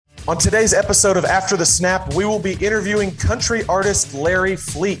On today's episode of After the Snap, we will be interviewing country artist Larry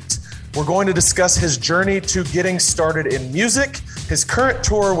Fleet. We're going to discuss his journey to getting started in music, his current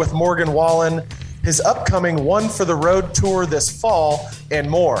tour with Morgan Wallen, his upcoming One for the Road tour this fall, and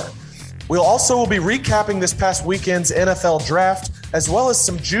more. We'll also be recapping this past weekend's NFL draft, as well as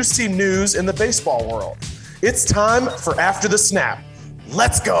some juicy news in the baseball world. It's time for After the Snap.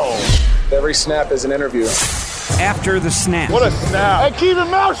 Let's go. Every snap is an interview. After the Snap. What a snap. Hey, keep your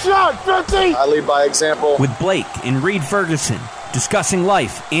mouth shut, 50! I lead by example. With Blake and Reed Ferguson, discussing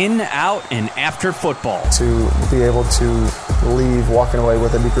life in, out, and after football. To be able to leave walking away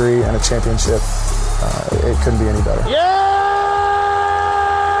with a degree and a championship, it couldn't be any better. Yeah!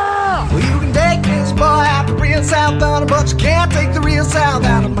 Well, you can take this boy out the real southbound, but you can't take the real south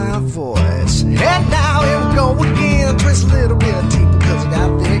out of my voice. And now here we go again, twist a little bit deep because I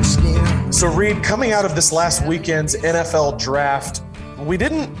got thick skin. So Reed, coming out of this last weekend's NFL draft, we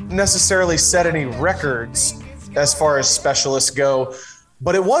didn't necessarily set any records as far as specialists go,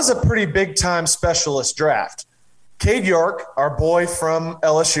 but it was a pretty big-time specialist draft. Cade York, our boy from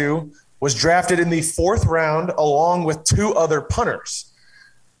LSU, was drafted in the 4th round along with 2 other punters.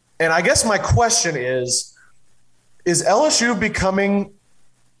 And I guess my question is LSU becoming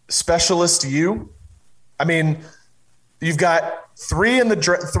specialist U? I mean, you've got 3 in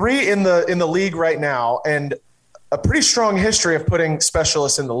the league right now, and a pretty strong history of putting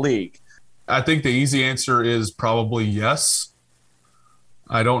specialists in the league. I think the easy answer is probably yes.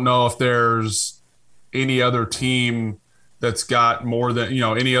 I don't know if there's any other team that's got more than,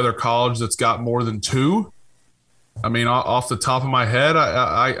 any other college that's got more than 2. I mean, off the top of my head,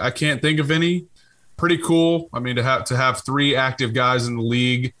 I can't think of any. Pretty cool. I mean, to have 3 active guys in the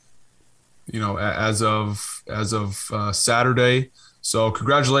league, as of Saturday. So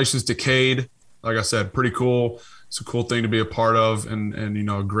congratulations to Cade. Like I said, pretty cool. It's a cool thing to be a part of, and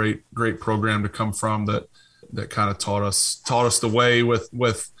a great program to come from that kind of taught us the way with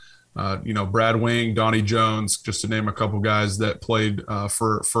Brad Wing, Donnie Jones, just to name a couple guys that played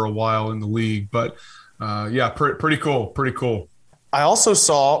for a while in the league. But pretty cool. I also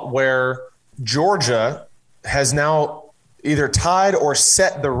saw where Georgia has now either tied or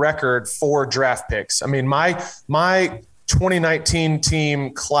set the record for draft picks. I mean, my 2019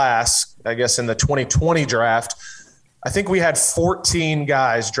 team class, I guess in the 2020 draft, I think we had 14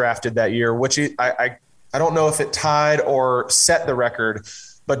 guys drafted that year, which I don't know if it tied or set the record,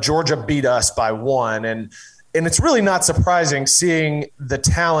 but Georgia beat us by 1. And it's really not surprising seeing the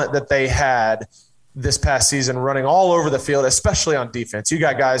talent that they had this past season running all over the field, especially on defense. You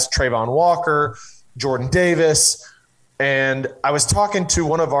got guys, Trayvon Walker, Jordan Davis, and I was talking to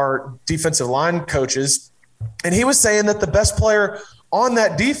one of our defensive line coaches, and he was saying that the best player on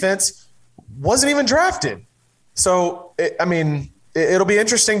that defense wasn't even drafted. So, it'll be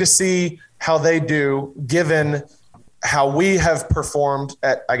interesting to see how they do, given how we have performed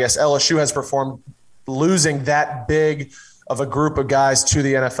LSU has performed, losing that big of a group of guys to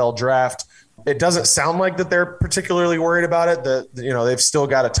the NFL draft. It doesn't sound like that they're particularly worried about it. They've still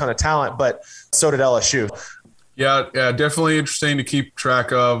got a ton of talent, but so did LSU. Yeah, definitely interesting to keep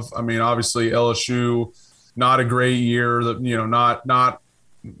track of. I mean, obviously LSU, not a great year.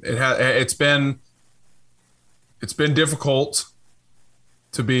 It's been difficult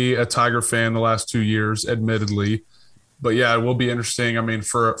to be a Tiger fan the last 2 years, admittedly. But yeah, it will be interesting. I mean,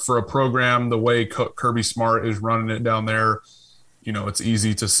 for a program, the way Kirby Smart is running it down there, it's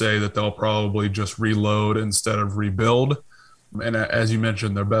easy to say that they'll probably just reload instead of rebuild. And as you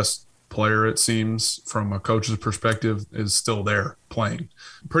mentioned, their best player, it seems, from a coach's perspective, is still there playing.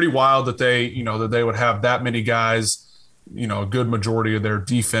 Pretty wild that they would have that many guys, a good majority of their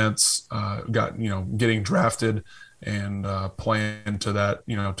defense getting drafted and playing to that,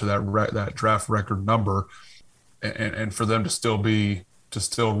 that draft record number, and for them to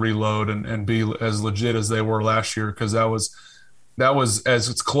still reload and be as legit as they were last year, because that was as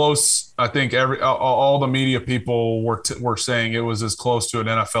it's close. I think all the media people were saying it was as close to an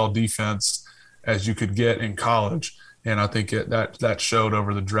NFL defense as you could get in college, and I think that showed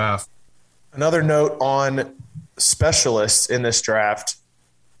over the draft. Another note on specialists in this draft: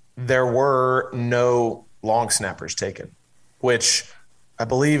 there were no long snappers taken, which I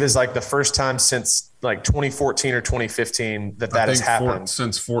believe is like the first time since like 2014 or 2015 that has happened.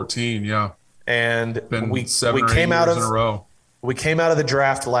 Since 14, yeah. And we came out in a row. We came out of the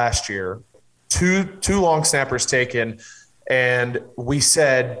draft last year, two long snappers taken, and we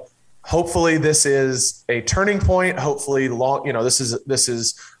said, hopefully this is a turning point. Hopefully this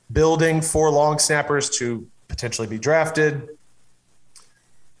is building for long snappers to potentially be drafted.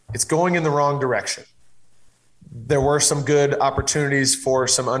 It's going in the wrong direction. There were some good opportunities for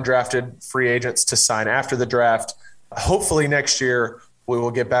some undrafted free agents to sign after the draft. Hopefully next year we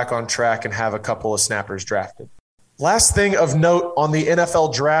will get back on track and have a couple of snappers drafted. Last thing of note on the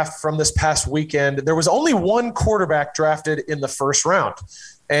NFL draft from this past weekend, there was only one quarterback drafted in the first round.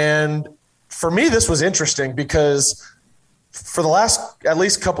 And for me, this was interesting because for the last at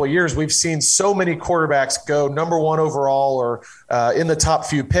least couple of years, we've seen so many quarterbacks go number one overall or in the top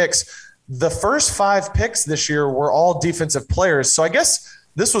few picks. The first 5 picks this year were all defensive players. So I guess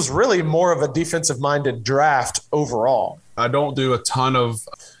this was really more of a defensive-minded draft overall. I don't do a ton of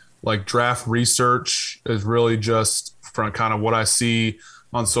like draft research. Is really just from kind of what I see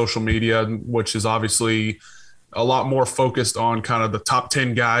on social media, which is obviously a lot more focused on kind of the top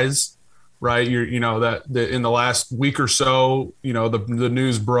 10 guys, right? That in the last week or so, the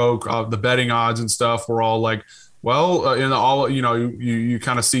news broke, the betting odds and stuff were all like, well, you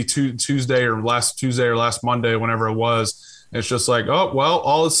kind of see Tuesday or last Monday, whenever it was, it's just like, oh, well,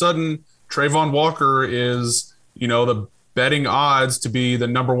 all of a sudden Trayvon Walker is, the betting odds to be the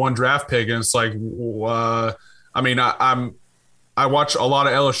number 1 draft pick. And it's like, I watch a lot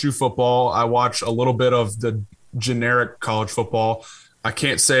of LSU football. I watch a little bit of the generic college football. I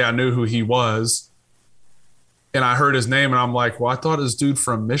can't say I knew who he was. And I heard his name and I'm like, well, I thought this dude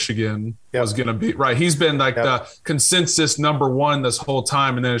from Michigan was going to be right. He's been like the consensus number 1 this whole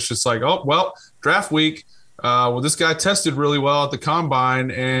time. And then it's just like, oh, well, draft week. This guy tested really well at the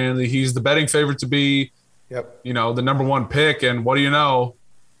combine and he's the betting favorite to be, the number 1 pick. And what do you know?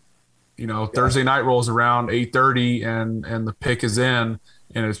 Thursday night rolls around 8:30 and the pick is in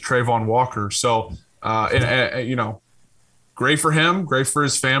and it's Trayvon Walker. So, great for him, great for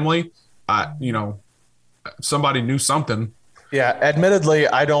his family. Somebody knew something. Yeah. Admittedly,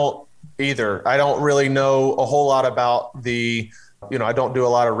 I don't either. I don't really know a whole lot about I don't do a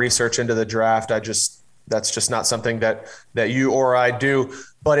lot of research into the draft. That's just not something that you or I do,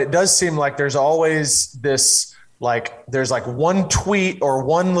 but it does seem like there's always this, like there's like one tweet or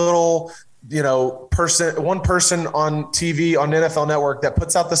one little, one person on TV on NFL Network that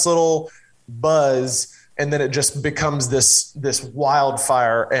puts out this little buzz and then it just becomes this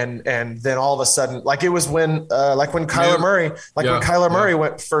wildfire. And then all of a sudden, like it was when Kyler Murray,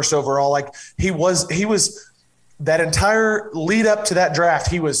 went first overall, like he was that entire lead up to that draft,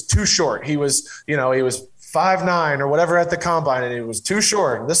 he was too short. He was 5'9" or whatever at the combine, and he was too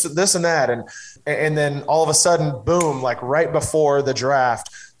short. This and that, and then all of a sudden, boom! Like right before the draft,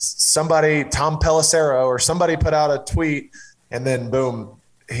 somebody, Tom Pelissero or somebody, put out a tweet, and then boom,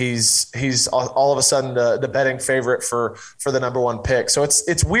 he's all of a sudden the betting favorite for the number 1 pick. So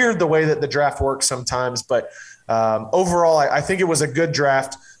it's weird the way that the draft works sometimes, but overall, I think it was a good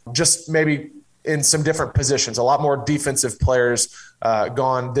draft. Just maybe in some different positions, a lot more defensive players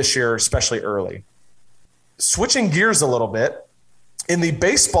gone this year, especially early. Switching gears a little bit, in the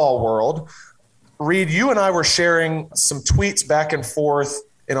baseball world, Reed, you and I were sharing some tweets back and forth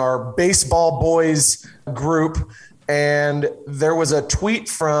in our Baseball Boys group, and there was a tweet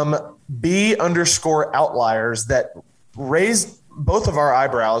from B_outliers that raised both of our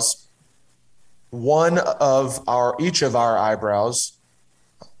eyebrows, each of our eyebrows.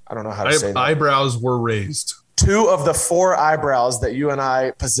 I don't know how to say that. Eyebrows were raised. 2 of the 4 eyebrows that you and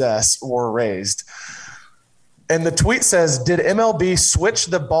I possess were raised. And the tweet says, did MLB switch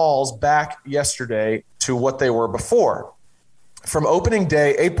the balls back yesterday to what they were before? From opening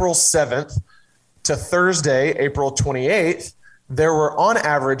day, April 7th, to Thursday, April 28th, there were on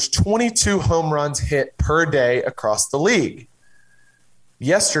average 22 home runs hit per day across the league.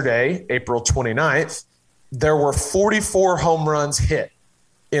 Yesterday, April 29th, there were 44 home runs hit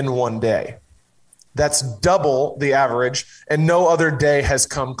in one day. That's double the average, and no other day has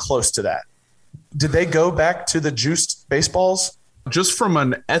come close to that. Did they go back to the juiced baseballs? Just from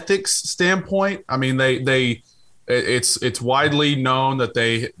an ethics standpoint, I mean, it's widely known that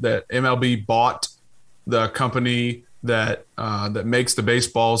MLB bought the company that makes the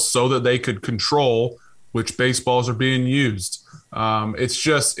baseballs so that they could control which baseballs are being used.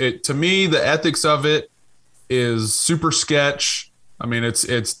 To me, the ethics of it is super sketch. I mean,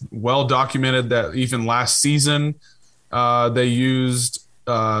 it's well documented that even last season they used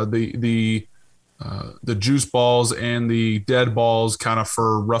the juice balls and the dead balls kind of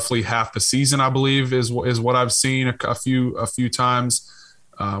for roughly half the season, I believe is what I've seen a few times,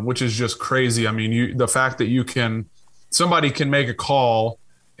 which is just crazy. I mean, the fact that somebody can make a call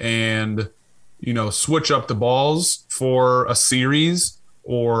and, switch up the balls for a series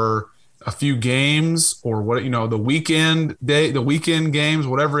or a few games or the weekend games,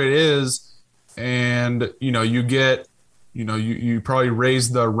 whatever it is. And, you get You probably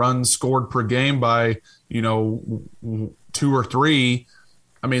raised the runs scored per game by, 2 or 3.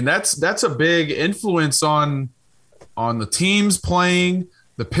 I mean, that's a big influence on the teams playing,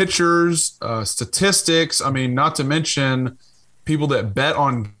 the pitchers, statistics. I mean, not to mention people that bet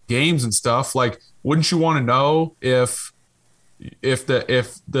on games and stuff. Like, wouldn't you want to know if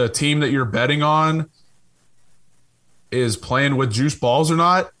the team that you're betting on is playing with juice balls or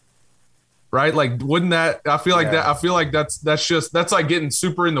not? Right? Like, wouldn't that, I feel like that's like getting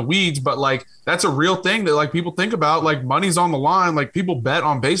super in the weeds, but like, that's a real thing that like people think about, like money's on the line. Like people bet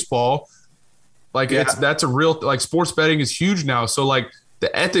on baseball. Like that's a real, like sports betting is huge now. So like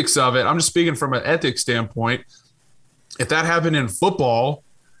the ethics of it, I'm just speaking from an ethics standpoint. If that happened in football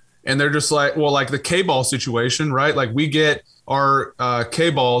and they're just like, well, like the K-ball situation, right? Like we get our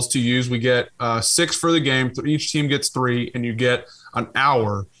K-balls to use. We get 6 for the game. Each team gets 3 and you get an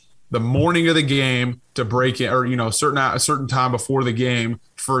hour the morning of the game to break in, or a certain time before the game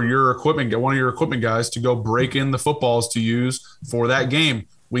for your equipment, one of your equipment guys to go break in the footballs to use for that game.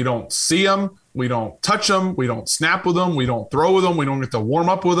 We don't see them, we don't touch them, we don't snap with them, we don't throw with them, we don't get to warm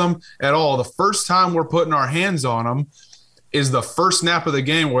up with them at all. The first time we're putting our hands on them is the first snap of the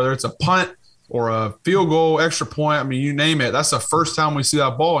game, whether it's a punt or a field goal, extra point. I mean, you name it. That's the first time we see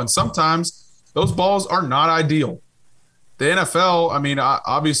that ball, and sometimes those balls are not ideal. The NFL, I mean,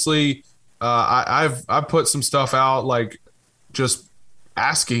 obviously, I've put some stuff out, like just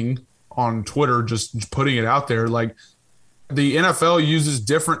asking on Twitter, just putting it out there. Like the NFL uses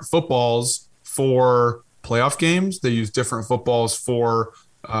different footballs for playoff games. They use different footballs for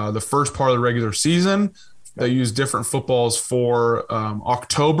the first part of the regular season. They use different footballs for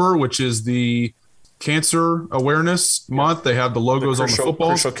October, which is the Cancer Awareness Month. They have the logos on the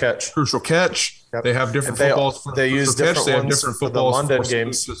footballs. Crucial catch. Yep. They have different footballs for they use different catch. They have different footballs for the London for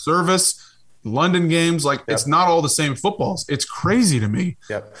games. The service, London games. Like it's not all the same footballs. It's crazy to me.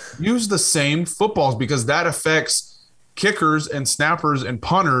 Yep. Use the same footballs because that affects kickers and snappers and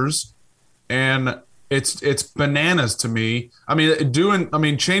punters, and it's bananas to me. I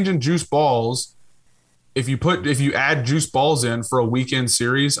mean, changing juice balls. If you add juice balls in for a weekend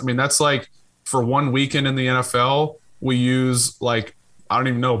series, I mean that's like for one weekend in the NFL, we use like, I don't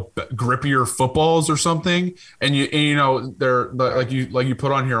even know, grippier footballs or something. And they're like you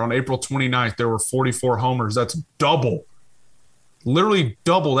put on here on April 29th, there were 44 homers. That's double, literally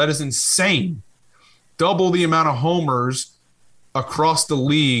double. That is insane. Double the amount of homers across the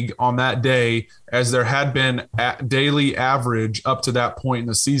league on that day as there had been at daily average up to that point in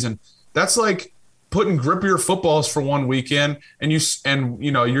the season. That's like putting grippier footballs for one weekend, and you've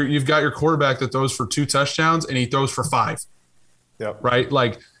got your quarterback that throws for 2 touchdowns and he throws for 5. Yep. Right?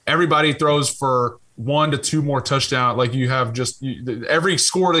 Like everybody throws for 1 to 2 more touchdowns. Like you have every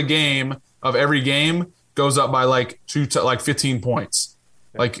score of the game of every game goes up by like 15 points.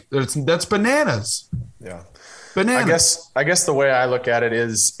 Yep. Like that's bananas. Yeah. Bananas. I guess the way I look at it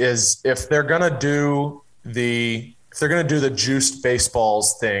is if they're gonna do the juiced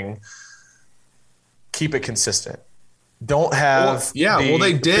baseballs thing, keep it consistent. Don't have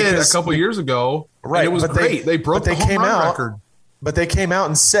they did a couple years ago. Right. And it was great. They broke the home run record. But they came out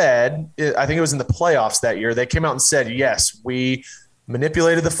and said, I think it was in the playoffs that year, they came out and said, yes, we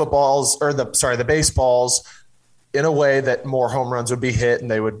manipulated the baseballs in a way that more home runs would be hit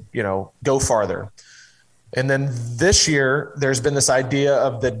and they would, go farther. And then this year, there's been this idea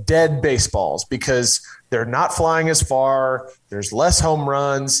of the dead baseballs because they're not flying as far. There's less home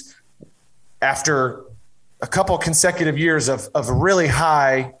runs after a couple consecutive years of really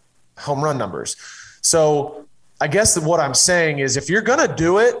high home run numbers. So I guess what I'm saying is if you're going to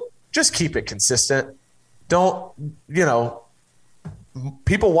do it, just keep it consistent. Don't,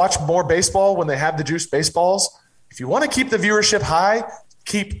 people watch more baseball when they have the juiced baseballs. If you want to keep the viewership high,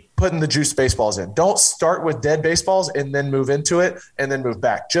 keep putting the juiced baseballs in. Don't start with dead baseballs and then move into it and then move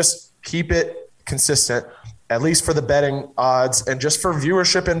back. Just keep it consistent, at least for the betting odds and just for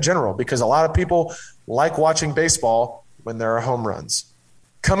viewership in general, because a lot of people like watching baseball when there are home runs.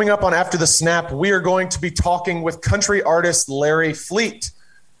 Coming up on After the Snap, we are going to be talking with country artist Larry Fleet.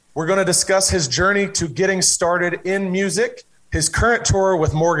 We're going to discuss his journey to getting started in music, his current tour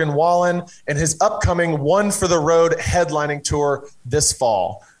with Morgan Wallen, and his upcoming One for the Road headlining tour this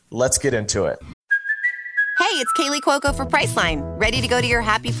fall. Let's get into it. Hey, it's Kaylee Cuoco for Priceline. Ready to go to your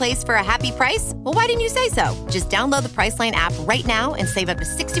happy place for a happy price? Well, why didn't you say so? Just download the Priceline app right now and save up to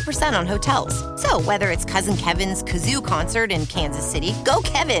 60% on hotels. So whether it's Cousin Kevin's Kazoo Concert in Kansas City, go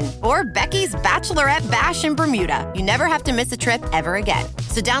Kevin, or Becky's Bachelorette Bash in Bermuda, you never have to miss a trip ever again.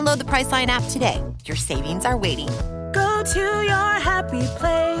 So download the Priceline app today. Your savings are waiting. Go to your happy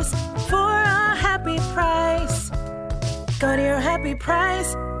place for a happy price. Go to your happy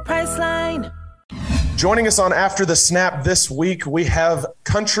price, Priceline. Joining us on After the Snap this week, we have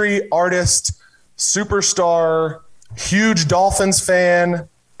country artist, superstar, huge Dolphins fan,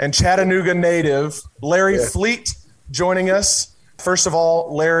 and Chattanooga native, Larry Fleet, joining us. First of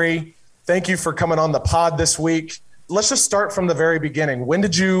all, Larry, thank you for coming on the pod this week. Let's just start from the very beginning. When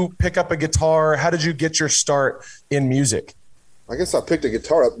did you pick up a guitar? How did you get your start in music? I guess I picked a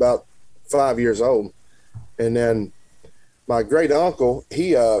guitar up about 5 years old. And then my great uncle,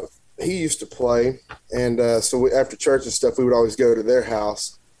 he used to play. And after church and stuff, we would always go to their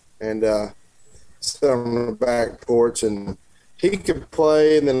house and sit on the back porch. And he could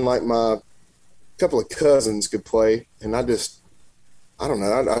play. And then like my couple of cousins could play. And I don't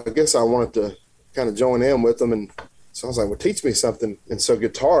know. I guess I wanted to kind of join in with them. And so I was like, well, teach me something. And so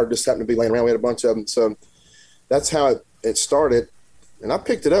guitar just happened to be laying around. We had a bunch of them. So that's how it started. And I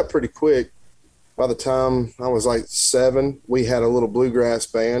picked it up pretty quick. By the time I was like 7, we had a little bluegrass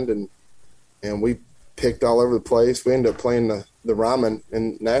band and we picked all over the place. We ended up playing the Ryman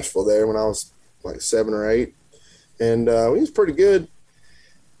in Nashville there when I was like 7 or 8. And it was pretty good.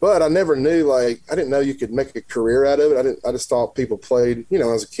 But I never knew, I didn't know you could make a career out of it. I just thought people played,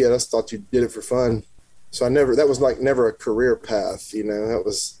 as a kid, I just thought you did it for fun. So that was never a career path,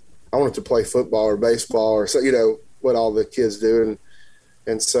 I wanted to play football or baseball or so, what all the kids do.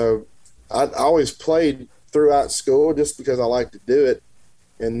 And so I always played throughout school just because I liked to do it.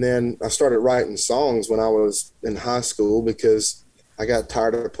 And then I started writing songs when I was in high school because I got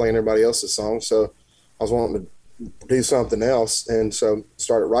tired of playing everybody else's songs. So I was wanting to do something else. And so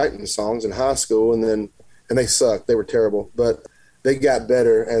started writing songs in high school and they sucked. They were terrible, but they got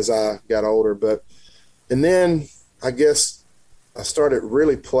better as I got older. And then I guess I started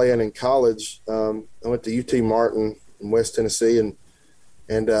really playing in college. I went to UT Martin in West Tennessee and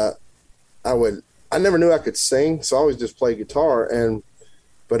I never knew I could sing. So I always just played guitar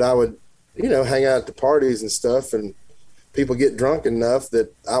but I would, hang out at the parties and stuff and people get drunk enough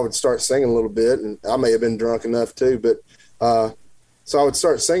that I would start singing a little bit, and I may have been drunk enough too, but so I would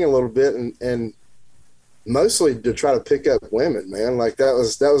start singing a little bit and mostly to try to pick up women, man. That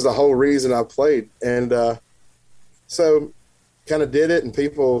was the whole reason I played. And so kind of did it, and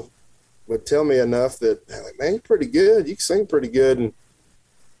people would tell me enough that, man, you're pretty good. You can sing pretty good. And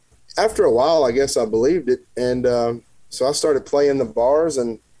after a while, I guess I believed it. And so I started playing the bars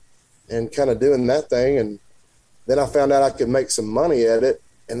and kind of doing that thing. And then I found out I could make some money at it.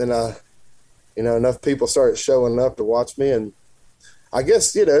 And then enough people started showing up to watch me. And I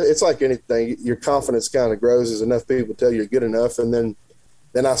guess, it's like anything, your confidence kind of grows as enough people tell you you're good enough. And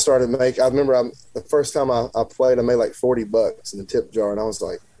then I started I remember the first time I played, I made like $40 in the tip jar. And I was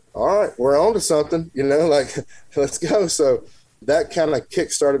like, all right, we're on to something, let's go. So that kind of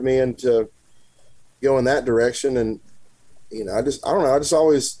kick-started me into going that direction. And, I don't know, I just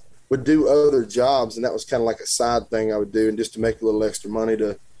always would do other jobs. And that was kind of like a side thing I would do, and just to make a little extra money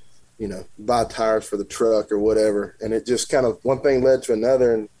to, buy tires for the truck or whatever. And it just kind of, one thing led to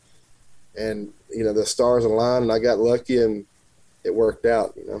another, and the stars aligned, and I got lucky, and it worked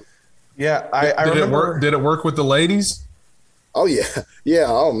out, Yeah. I remember. Did it work with the ladies? Oh yeah. Yeah.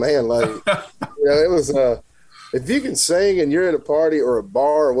 Oh man. It was, if you can sing and you're at a party or a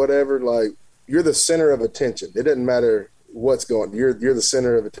bar or whatever, you're the center of attention. It doesn't matter what's going on. You're the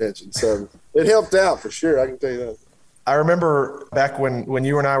center of attention. So it helped out for sure. I can tell you that. I remember back when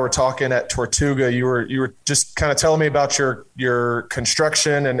you and I were talking at Tortuga, you were just kind of telling me about your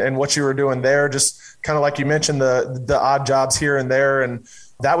construction and what you were doing there. Just kind of like you mentioned the odd jobs here and there, and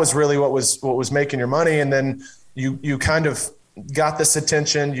that was really what was making your money. And then you kind of got this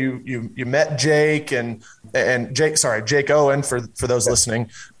attention. You met Jake and Jake Owen for those listening,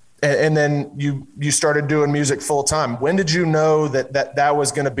 and then you started doing music full time. When did you know that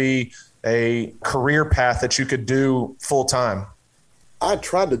was going to be a career path that you could do full time? I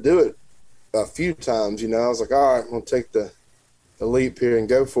tried to do it a few times. I was like, all right, I'm going to take the leap here and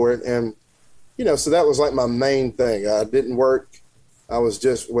go for it. And, so that was like my main thing. I didn't work. I was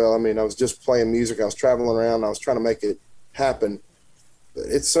just playing music. I was traveling around. I was trying to make it happen. But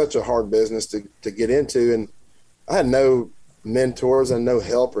it's such a hard business to get into. And I had no mentors and no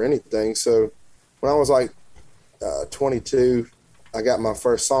help or anything. So when I was like 22, I got my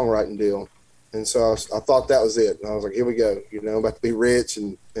first songwriting deal. And so I thought that was it. And I was like, here we go, about to be rich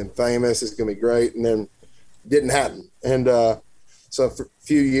and famous. It's going to be great. And then it didn't happen. And so for a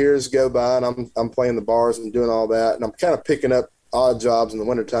few years go by, and I'm playing the bars and doing all that. And I'm kind of picking up odd jobs in the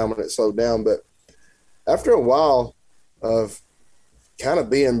wintertime when it slowed down. But after a while of kind of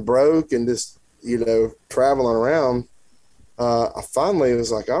being broke and just, traveling around, I finally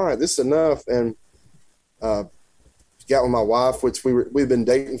was like, all right, this is enough. And got with my wife, which we'd been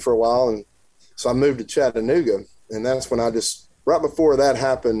dating for a while. And so I moved to Chattanooga, and that's when right before that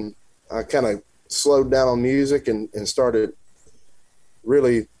happened, I kind of slowed down on music and started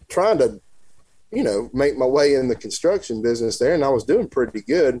really trying to, make my way in the construction business there. And I was doing pretty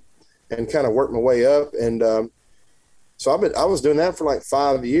good and kind of worked my way up. And so I was doing that for like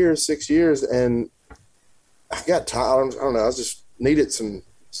 6 years. And I got tired. I don't know. I just needed some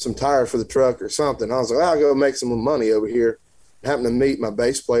tires for the truck or something. I was like, I'll go make some money over here. Happened to meet my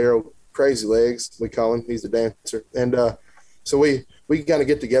bass player, Crazy Legs, we call him. He's a dancer. And so we kind of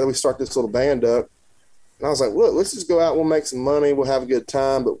get together. We start this little band up. And I was like, look, let's just go out. We'll make some money. We'll have a good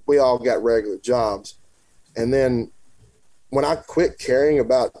time. But we all got regular jobs. And then when I quit caring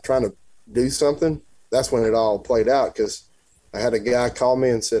about trying to do something, that's when it all played out, because I had a guy call me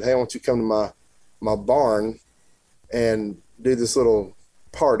and said, hey, I want you to come to my barn and do this little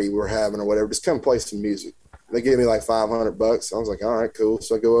party we're having or whatever. Just come play some music. They gave me like $500. I was like, all right, cool.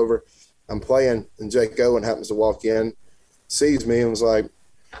 So I go over, I'm playing, and Jake Owen happens to walk in, sees me, and was like,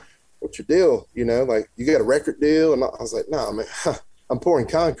 what's your deal? Like, you got a record deal? And I was like, no, man, I'm pouring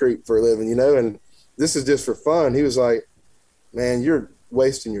concrete for a living, and this is just for fun. He was like, man, you're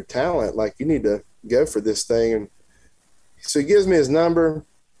wasting your talent. Like, you need to go for this thing. And so he gives me his number,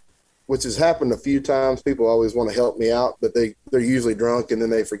 which has happened a few times. People always want to help me out, but they're usually drunk and then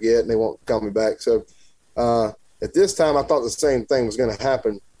they forget and they won't call me back. So at this time, I thought the same thing was going to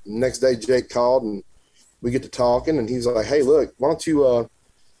happen. The next day, Jake called and we get to talking, and he's like, hey, look, why don't you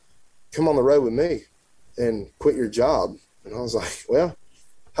come on the road with me and quit your job? And I was like, well,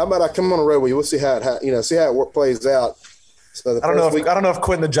 how about I come on the road with you? We'll see how it plays out. So I don't know if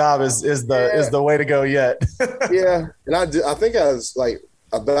quitting the job is the way to go yet. Yeah. And I think I was like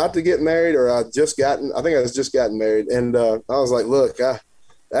about to get married, or I was just gotten married. And I was like, look, that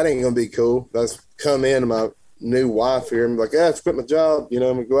ain't going to be cool. Let's come in to my new wife here and be like, let's quit my job. I'm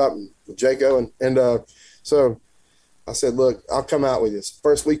going to go out with Jake Owen. And so I said, look, I'll come out with you.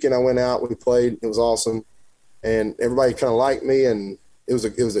 First weekend I went out, we played. It was awesome. And everybody kind of liked me. And it was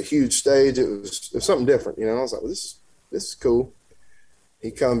a huge stage. It was something different. I was like, well, this is cool.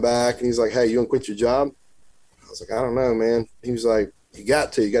 He come back and he's like, hey, you gonna quit your job? I was like, I don't know, man. He was like, you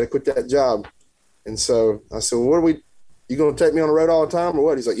got to quit that job. And so I said, well, you gonna take me on the road all the time or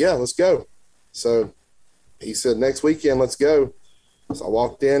what? He's like, yeah, let's go. So he said, next weekend, let's go. So I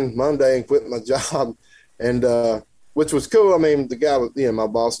walked in Monday and quit my job, and which was cool. I mean, the guy was, my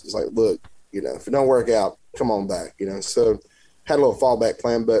boss was like, look, if it don't work out, come on back, So had a little fallback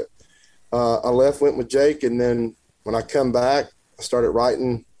plan, but I left, went with Jake, and then when I come back, I started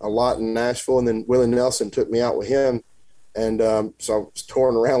writing a lot in Nashville, and then Willie Nelson took me out with him. And so I was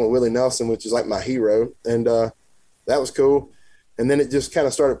touring around with Willie Nelson, which is like my hero. And that was cool. And then it just kind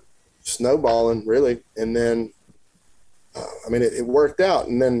of started snowballing, really. And then, it worked out.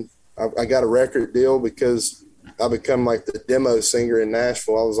 And then I got a record deal because I become like the demo singer in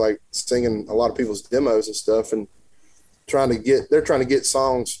Nashville. I was like singing a lot of people's demos and stuff, and they're trying to get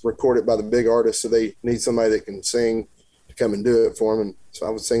songs recorded by the big artists, so they need somebody that can sing to come and do it for them. And so I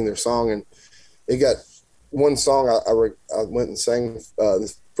would sing their song, and it got one song I went and sang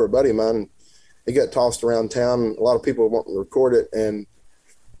for a buddy of mine, and it got tossed around town, and a lot of people wanted to record it, and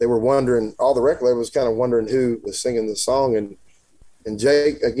they were wondering, all the record labels kind of wondering who was singing the song. And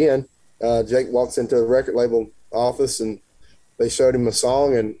Jake, again, Jake walks into the record label office, and they showed him a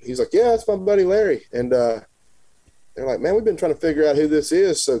song, and he's like, yeah, it's my buddy Larry. And they're like, man, we've been trying to figure out who this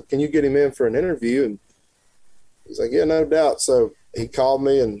is, so can you get him in for an interview? And he's like, yeah, no doubt. So he called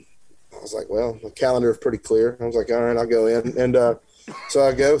me, and I was like, well, my calendar is pretty clear. I was like, all right, I'll go in. And so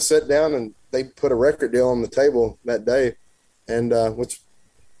I go sit down, and they put a record deal on the table that day, and which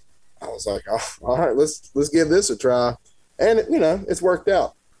I was like, oh, all right, let's give this a try. And, it's worked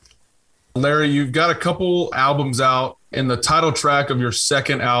out. Larry, you've got a couple albums out. In the title track of your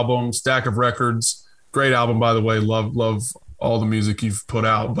second album, Stack of Records, great album, by the way, love all the music you've put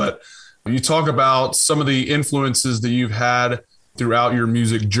out. But you talk about some of the influences that you've had throughout your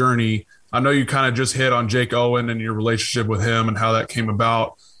music journey. I know you kind of just hit on Jake Owen and your relationship with him and how that came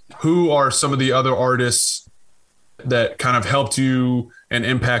about. Who are some of the other artists that kind of helped you and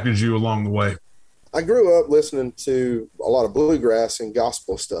impacted you along the way? I grew up listening to a lot of bluegrass and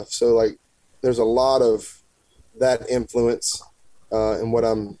gospel stuff. So like there's a lot of that influence in what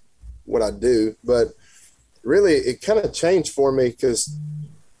I do. But really it kind of changed for me because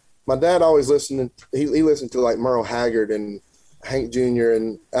my dad always listened. He listened to like Merle Haggard and Hank Jr.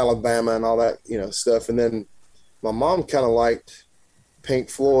 and Alabama and all that, stuff. And then my mom kind of liked Pink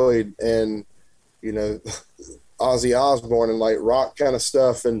Floyd and, Ozzy Osbourne and like rock kind of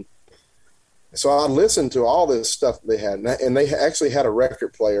stuff. And So I listened to all this stuff they had, and they actually had a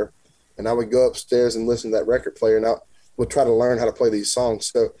record player, and I would go upstairs and listen to that record player, and I would try to learn how to play these songs.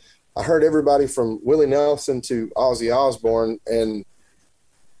 So I heard everybody from Willie Nelson to Ozzy Osbourne, and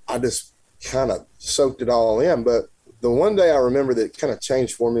I just kind of soaked it all in. But the one day I remember that kind of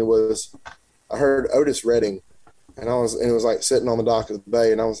changed for me was I heard Otis Redding, and it was like sitting on the dock of the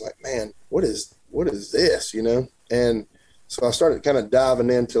bay, and I was like, man, what is this, you know? And so I started kind of diving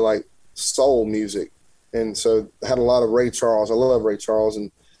into like soul music. And so I had a lot of Ray Charles. I love Ray Charles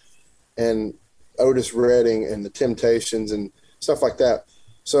and Otis Redding and the Temptations and stuff like that.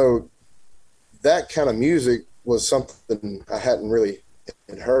 So that kind of music was something I hadn't really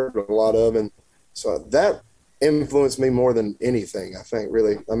heard a lot of. And so that influenced me more than anything, I think,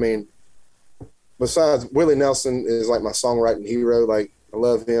 really. I mean, besides Willie Nelson is like my songwriting hero. Like, I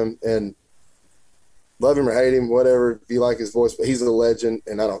love him, and love him or hate him, whatever, if you like his voice, but he's a legend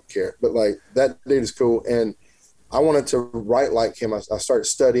and I don't care. But like, that dude is cool. And I wanted to write like him. I started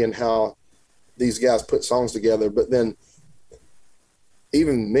studying how these guys put songs together. But then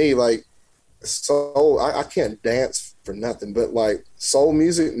even me, like soul, I can't dance for nothing, but like soul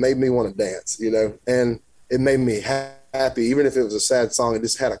music made me want to dance, you know, and it made me happy. Even if it was a sad song, it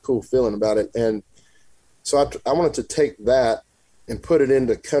just had a cool feeling about it. And so I wanted to take that and put it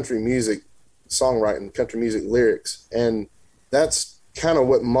into country music songwriting, country music lyrics. And that's kind of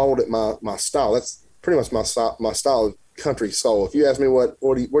what molded my style. That's pretty much my style of country soul. If you ask me what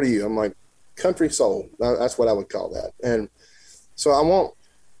are you? I'm like, country soul. That's what I would call that. And so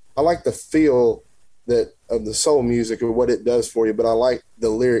I like the feel that of the soul music or what it does for you, but I like the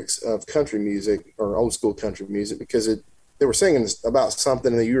lyrics of country music or old school country music because they were singing about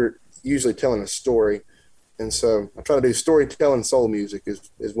something and you're usually telling a story. And so I try to do storytelling soul music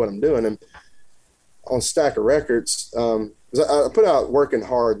is what I'm doing. And on Stack of Records, I put out Working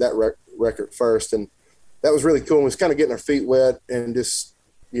Hard, that record first, and that was really cool. It was kind of getting our feet wet and just,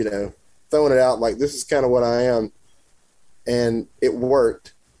 you know, throwing it out like, this is kind of what I am. And it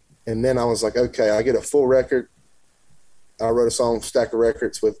worked. And then I was like, okay, I get a full record. I wrote a song, Stack of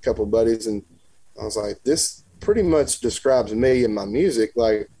Records, with a couple of buddies, and I was like, this pretty much describes me and my music.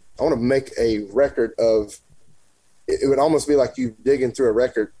 Like, I want to make a record of, it would almost be like you digging through a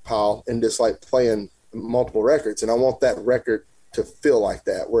record pile and just like playing multiple records. And I want that record to feel like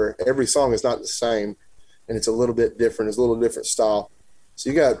that, where every song is not the same and it's a little bit different. It's a little different style. So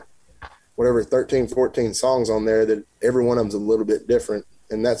you got whatever, 13, 14 songs on there that every one of them's a little bit different.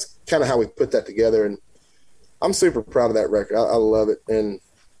 And that's kind of how we put that together. And I'm super proud of that record. I love it. And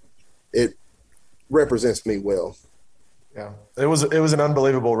it represents me well. Yeah, it was an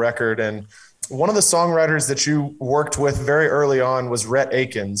unbelievable record. And one of the songwriters that you worked with very early on was Rhett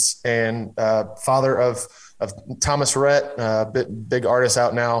Akins, and father of Thomas Rhett, big artist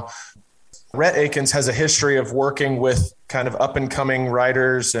out now. Rhett Akins has a history of working with kind of up and coming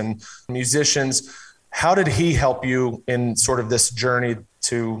writers and musicians. How did he help you in sort of this journey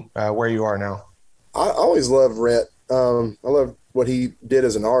to where you are now? I always loved Rhett. I love what he did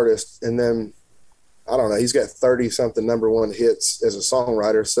as an artist. And then, I don't know, he's got 30-something #1 hits as a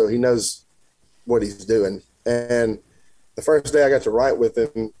songwriter, so he knows what he's doing. And the first day I got to write with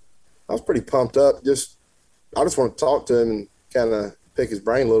him, I was pretty pumped up. I just want to talk to him and kind of pick his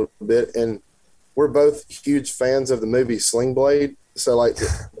brain a little bit. And we're both huge fans of the movie Sling Blade. So, like,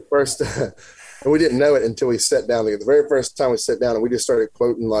 the first and we didn't know it until we sat down together. The very first time we sat down and we just started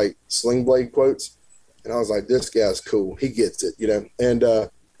quoting like Sling Blade quotes. And I was like, this guy's cool. He gets it, you know? And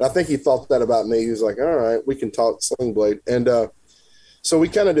I think he thought that about me. He was like, all right, we can talk Sling Blade. And so we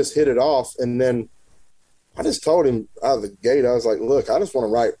kind of just hit it off. And then I just told him out of the gate, I was like, look, I just want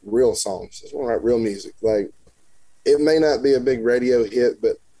to write real songs. I just want to write real music. Like, it may not be a big radio hit,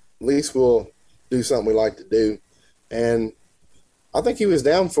 but at least we'll do something we like to do. And I think he was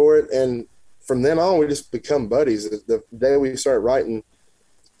down for it. And from then on, we just become buddies. The day we started writing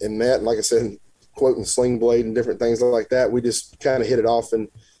and met, and like I said, quoting Sling Blade and different things like that, we just kind of hit it off. And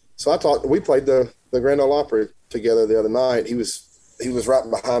so we played the Grand Ole Opry together the other night. He was right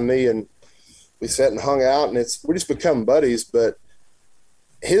behind me, and we sat and hung out, and we just become buddies. But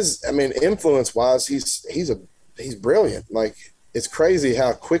influence wise, he's brilliant. Like, it's crazy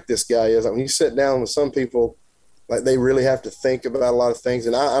how quick this guy is. Like, when you sit down with some people, like, they really have to think about a lot of things.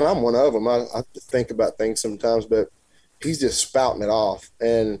 And I'm one of them. I have to think about things sometimes, but he's just spouting it off,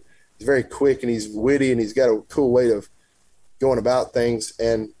 and he's very quick, and he's witty, and he's got a cool way of going about things.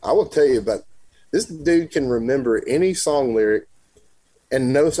 And I will tell you about this dude can remember any song lyric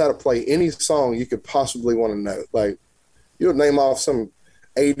and knows how to play any song you could possibly want to know. Like, you'll name off some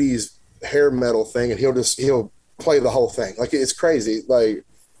 80s hair metal thing, and he'll play the whole thing. Like, it's crazy. Like,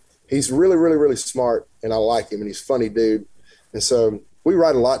 he's really, really, really smart, and I like him, and he's a funny dude. And so we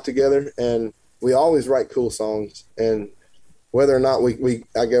write a lot together, and we always write cool songs. And whether or not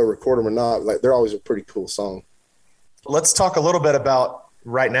I go record them or not, like, they're always a pretty cool song. Let's talk a little bit about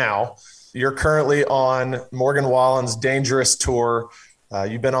right now. You're currently on Morgan Wallen's Dangerous Tour.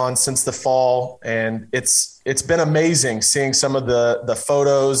 You've been on since the fall, and it's been amazing seeing some of the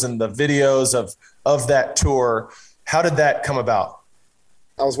photos and the videos of that tour. How did that come about?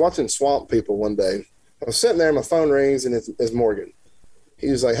 I was watching Swamp People one day. I was sitting there and my phone rings, and it's Morgan. He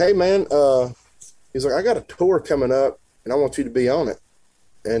was like, "Hey man," he's like, "I got a tour coming up and I want you to be on it.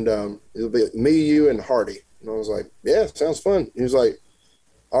 And it'll be me, you, and Hardy." And I was like, "Yeah, sounds fun." He was like,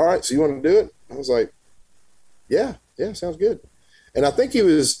 "All right, so you want to do it?" I was like, yeah, sounds good. And I think he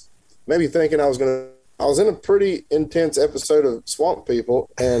was maybe thinking I was in a pretty intense episode of Swamp People,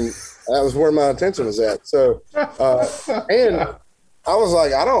 and that was where my attention was at. So, and I was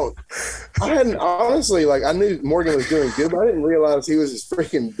like, I hadn't honestly, like, I knew Morgan was doing good, but I didn't realize he was as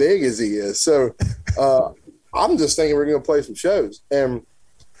freaking big as he is. So I'm just thinking we're going to play some shows. And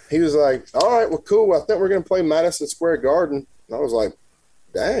he was like, "All right, well, cool. I think we're going to play Madison Square Garden." And I was like,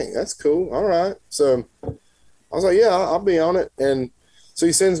 "Dang, that's cool. All right." So I was like, "Yeah, I'll be on it." And so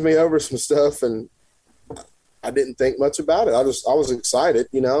he sends me over some stuff, and I didn't think much about it. I was excited,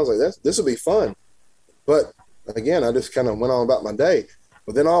 I was like, this will be fun. But again, I just kind of went on about my day.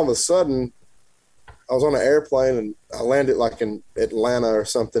 But then all of a sudden, I was on an airplane, and I landed like in Atlanta or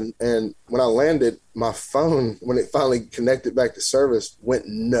something. And when I landed, my phone, when it finally connected back to service, went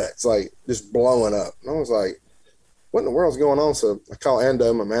nuts, like just blowing up. And I was like, "What in the world's going on?" So I called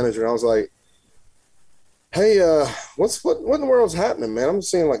Ando, my manager, and I was like, "Hey, what in the world's happening, man? I'm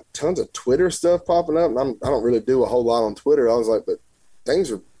seeing like tons of Twitter stuff popping up, and I don't really do a whole lot on Twitter." I was like, "But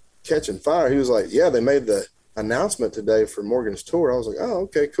things are catching fire." He was like, "Yeah, they made the announcement today for Morgan's tour." I was like, "Oh,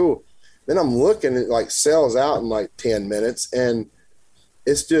 okay, cool." Then I'm looking, it like sells out in like 10 minutes, and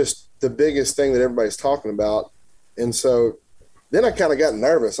it's just the biggest thing that everybody's talking about. And so then I kind of got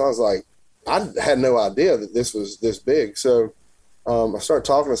nervous. I was like, I had no idea that this was this big. So I started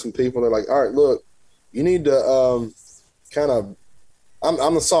talking to some people. They're like, "All right, look, you need to I'm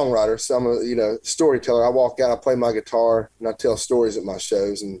a songwriter, so I'm a storyteller. I walk out, I play my guitar, and I tell stories at my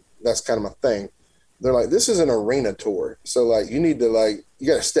shows, and that's kind of my thing." They're like, "This is an arena tour, so like you need to you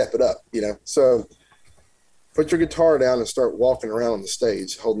got to step it up, So put your guitar down and start walking around on the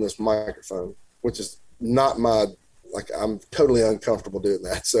stage holding this microphone," which is not I'm totally uncomfortable doing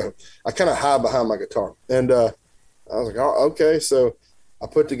that. So I kind of hide behind my guitar, and I was like, "Oh, okay." So I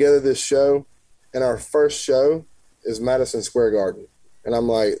put together this show. And our first show is Madison Square Garden. And I'm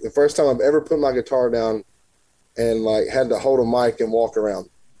like, the first time I've ever put my guitar down and like had to hold a mic and walk around.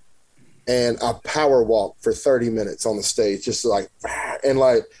 And I power walked for 30 minutes on the stage, just like, and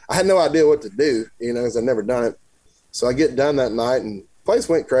like, I had no idea what to do, because I'd never done it. So I get done that night, and the place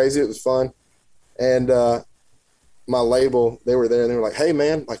went crazy. It was fun. And my label, they were there, and they were like, "Hey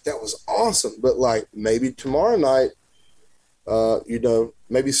man, like that was awesome. But like maybe tomorrow night,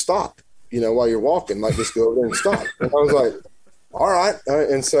 maybe stop. While you're walking, like just go over there and stop." And I was like, all right.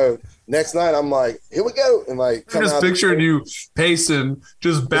 And so next night I'm like, "Here we go." And like, I'm just picturing you pacing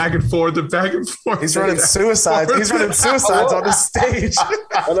just back and forth and back and forth. He's running suicides. He's running suicides on the stage.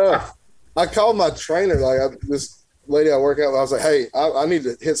 I know. I called my trainer, this lady I work out with. I was like, "Hey, I need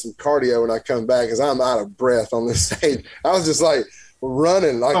to hit some cardio when I come back because I'm out of breath on this stage." I was just like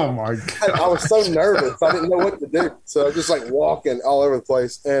running. Like, oh my God. I was so nervous. I didn't know what to do. So I was just like walking all over the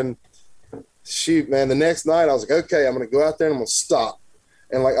place. And shoot, man, the next night I was like, "Okay, I'm going to go out there and I'm going to stop."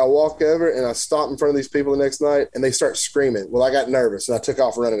 And like I walk over and I stop in front of these people the next night, and they start screaming. Well, I got nervous and I took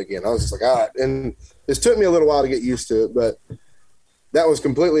off running again. I was just like, all right. And it took me a little while to get used to it, but that was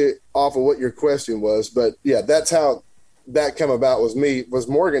completely off of what your question was. But yeah, that's how that came about. Was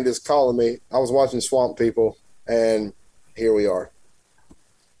Morgan just calling me. I was watching Swamp People, and here we are.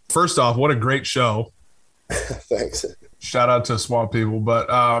 First off, what a great show. Thanks. Shout out to Swamp People. But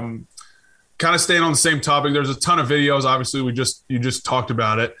kind of staying on the same topic, there's a ton of videos. Obviously, you just talked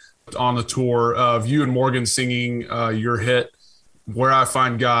about it on the tour of you and Morgan singing your hit, "Where I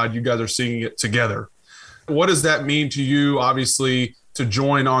Find God." You guys are singing it together. What does that mean to you, obviously, to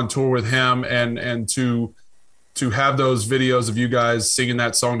join on tour with him and to have those videos of you guys singing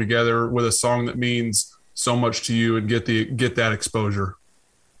that song together with a song that means so much to you and get that exposure?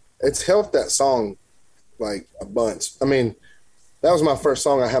 It's helped that song like a bunch. I mean, that was my first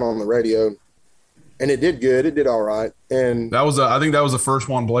song I had on the radio, and it did good. It did all right. And that was I think that was the first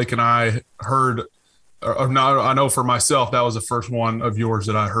one Blake and I heard. I know for myself, that was the first one of yours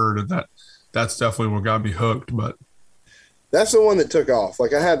that I heard, and that's definitely what got me hooked. But that's the one that took off.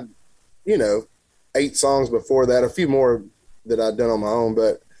 Like I had 8 songs before that, a few more that I'd done on my own,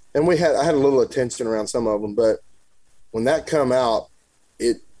 and I had a little attention around some of them, but when that come out,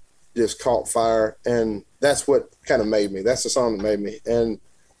 it just caught fire, and that's what kind of made me. That's the song that made me. And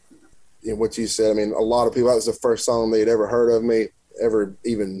what you said, I mean, a lot of people, that was the first song they'd ever heard of me, ever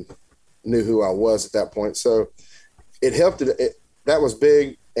even knew who I was at that point. So it helped. That was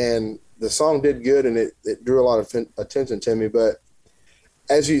big, and the song did good, and it drew a lot of attention to me. But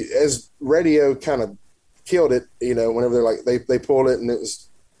as radio kind of killed it, whenever they're like, they pulled it and it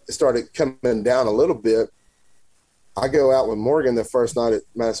started coming down a little bit. I go out with Morgan the first night at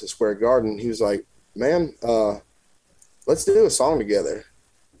Madison Square Garden. He was like, man, let's do a song together.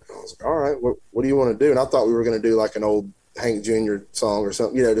 I was like, all right, what do you want to do? And I thought we were going to do like an old Hank Jr. song or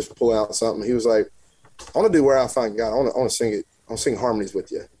something, just pull out something. He was like, I want to do Where I Find God. I want to sing it. I want to sing harmonies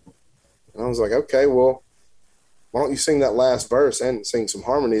with you. And I was like, okay, well, why don't you sing that last verse and sing some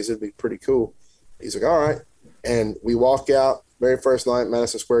harmonies? It'd be pretty cool. He's like, all right. And we walk out very first night,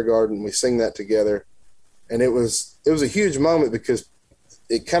 Madison Square Garden. We sing that together. And it was a huge moment because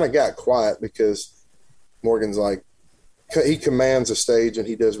it kind of got quiet because Morgan's like, he commands the stage and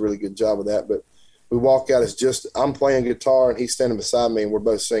he does a really good job of that. But we walk out, it's just, I'm playing guitar and he's standing beside me and we're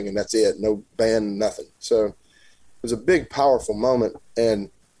both singing. That's it. No band, nothing. So it was a big, powerful moment. And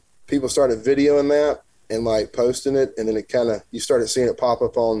people started videoing that and like posting it. And then it kind of, you started seeing it pop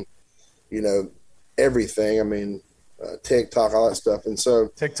up on, everything. I mean, TikTok, all that stuff. And so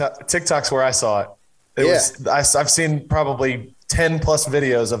TikTok's where I saw it. I've seen probably 10 plus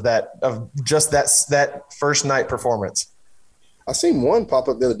videos of just that first night performance. I seen one pop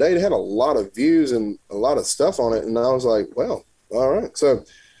up the other day. It had a lot of views and a lot of stuff on it. And I was like, well, all right. So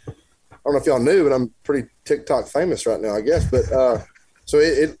I don't know if y'all knew, but I'm pretty TikTok famous right now, I guess. But so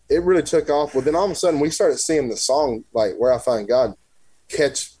it really took off. Well, then all of a sudden we started seeing the song, like Where I Find God,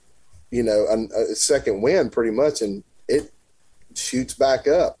 catch, a second wind pretty much. And it shoots back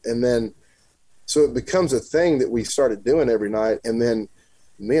up. And then, so it becomes a thing that we started doing every night. And then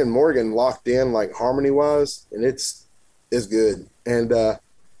me and Morgan locked in like harmony wise, and it's good. And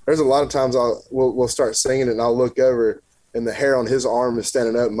there's a lot of times we'll start singing it and I'll look over and the hair on his arm is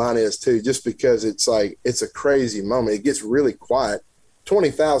standing up. Mine is too, just because it's like, it's a crazy moment. It gets really quiet.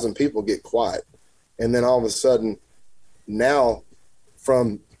 20,000 people get quiet. And then all of a sudden now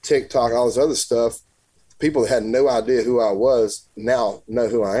from TikTok, all this other stuff, people that had no idea who I was now know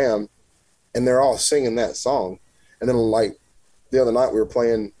who I am. And they're all singing that song. And then like the other night we were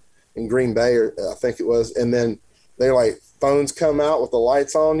playing in Green Bay, or I think it was, and then they're like, phones come out with the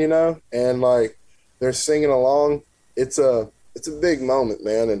lights on, and like they're singing along. It's a big moment,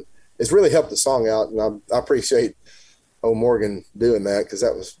 man. And it's really helped the song out. And I appreciate Morgan doing that because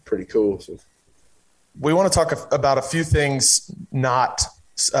that was pretty cool. So. We want to talk about a few things, not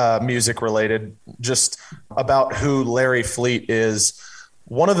music related, just about who Larry Fleet is.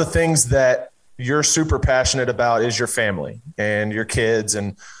 One of the things that you're super passionate about is your family and your kids.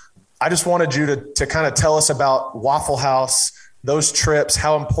 And I just wanted you to kind of tell us about Waffle House, those trips,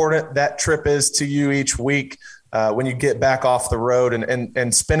 how important that trip is to you each week when you get back off the road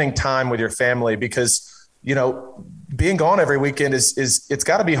and spending time with your family, because, being gone every weekend it's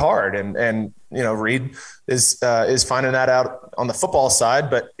got to be hard. And Reed is finding that out on the football side,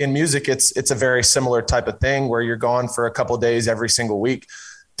 but in music, it's a very similar type of thing where you're gone for a couple of days every single week.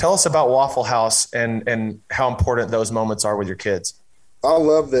 Tell us about Waffle House and how important those moments are with your kids. I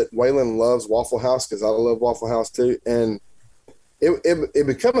love that Waylon loves Waffle House because I love Waffle House too. And it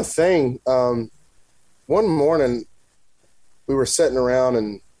became a thing. One morning we were sitting around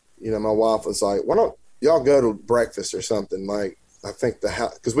and, my wife was like, why don't y'all go to breakfast or something? Like, I think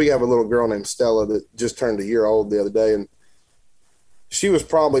because we have a little girl named Stella that just turned a year old the other day, and she was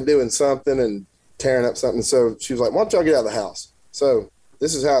probably doing something and tearing up something. So she was like, why don't y'all get out of the house? So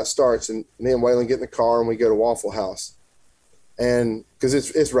this is how it starts. And me and Waylon get in the car and we go to Waffle House. And because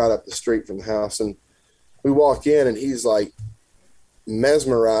it's right up the street from the house. And we walk in and he's like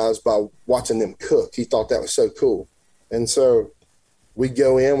mesmerized by watching them cook. He thought that was so cool. And so we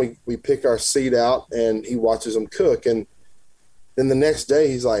go in, we pick our seat out and he watches them cook. And then the next day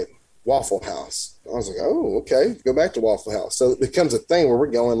he's like, Waffle House. I was like, oh, okay, go back to Waffle House. So it becomes a thing where we're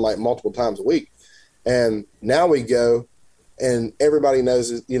going like multiple times a week. And now we go and everybody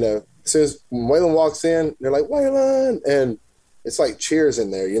knows, as soon as Waylon walks in, they're like, Waylon. And it's like cheers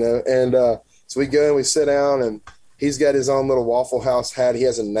in there, And so we go and we sit down and he's got his own little Waffle House hat. He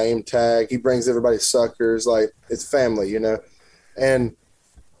has a name tag. He brings everybody suckers. Like, it's family, And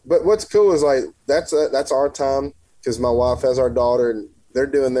but what's cool is like that's our time because my wife has our daughter and they're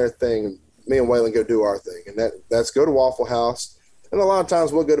doing their thing. Me and Waylon go do our thing. And that's go to Waffle House. And a lot of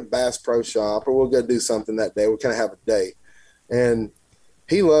times we'll go to Bass Pro Shop or we'll go do something that day. We kind of have a day. And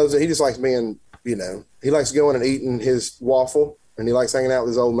he loves it. He just likes being, he likes going and eating his waffle, and he likes hanging out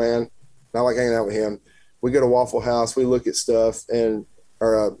with his old man. And I like hanging out with him. We go to Waffle House. We look at stuff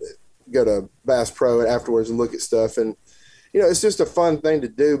or go to Bass Pro afterwards and look at stuff. And, it's just a fun thing to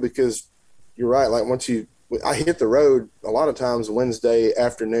do because you're right. Like I hit the road a lot of times Wednesday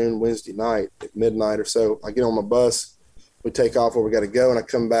afternoon, Wednesday night at midnight or so. I get on my bus. We take off where we got to go, and I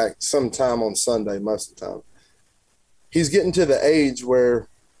come back sometime on Sunday most of the time. He's getting to the age where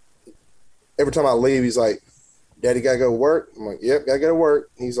every time I leave, he's like, Daddy, got to go to work? I'm like, yep, got to go to work.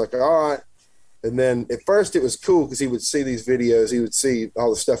 He's like, all right. And then at first it was cool because he would see these videos. He would see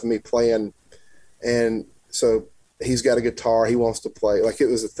all the stuff of me playing. And so he's got a guitar. He wants to play. Like, it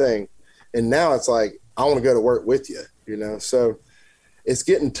was a thing. And now it's like, I want to go to work with you, So it's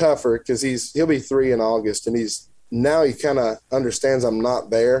getting tougher because he'll be 3 in August, and now he kind of understands I'm not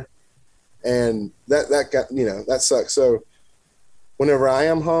there. And that got, that sucks. So whenever I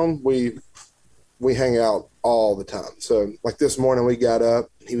am home, we hang out all the time. So like this morning we got up,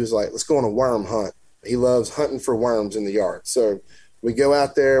 he was like, let's go on a worm hunt. He loves hunting for worms in the yard. So we go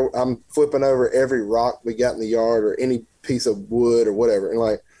out there, I'm flipping over every rock we got in the yard or any piece of wood or whatever. And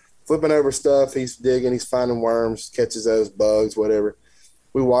like flipping over stuff, he's digging, he's finding worms, catches those bugs, whatever.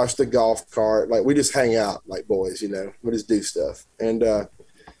 We wash the golf cart. Like, we just hang out like boys, we just do stuff. And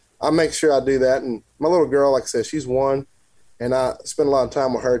I make sure I do that. And my little girl, like I said, she's 1, and I spend a lot of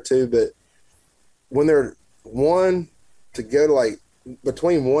time with her too. But when they're 1 to go to like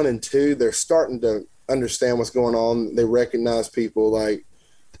between 1 and 2, they're starting to understand what's going on. They recognize people. Like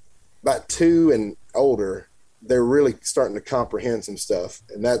about 2 and older, they're really starting to comprehend some stuff.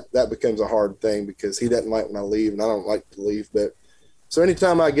 And that becomes a hard thing because he doesn't like when I leave, and I don't like to leave. But so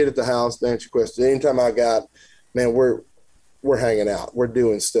anytime I get at the house, to answer your question, anytime I got, man, we're hanging out. We're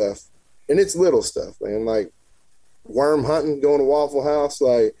doing stuff. And it's little stuff, man, like worm hunting, going to Waffle House,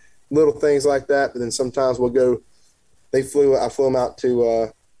 like little things like that. But then sometimes we'll go, I flew them out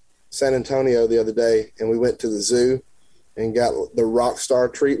to San Antonio the other day, and we went to the zoo and got the rock star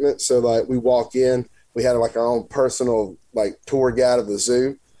treatment. So like we walk in, we had like our own personal like tour guide of the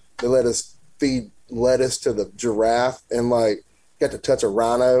zoo. They let us feed lettuce to the giraffe and like got to touch a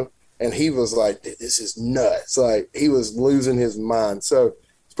rhino. And he was like, this is nuts. Like, he was losing his mind. So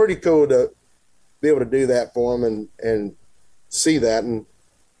it's pretty cool to be able to do that for him and see that. And,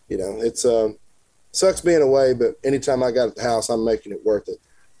 it's sucks being away, but anytime I got at the house, I'm making it worth it.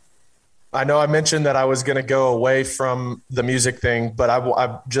 I know I mentioned that I was going to go away from the music thing, but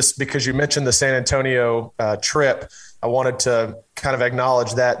I just because you mentioned the San Antonio trip, I wanted to kind of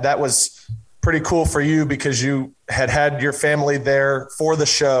acknowledge that was pretty cool for you because you had your family there for the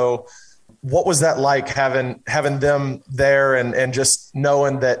show. What was that like having them there and just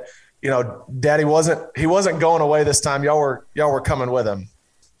knowing that, Daddy wasn't going away this time. Y'all were coming with him.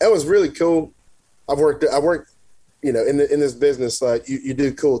 That was really cool. I've worked, in this business, like you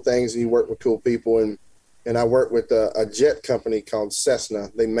do cool things and you work with cool people. And I work with a jet company called Cessna.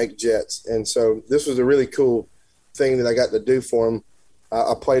 They make jets. And so this was a really cool thing that I got to do for them.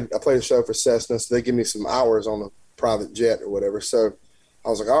 I played a show for Cessna, so they give me some hours on a private jet or whatever. So I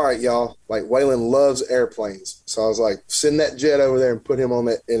was like, all right, y'all, like Waylon loves airplanes. So I was like, send that jet over there and put him on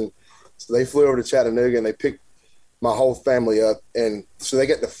that. And so they flew over to Chattanooga and they picked my whole family up. And so they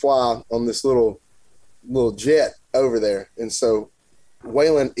got to fly on this little jet over there. And so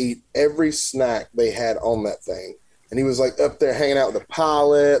Waylon ate every snack they had on that thing. And he was like up there hanging out with the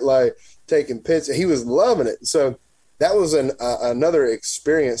pilot, like taking pictures. He was loving it. So that was another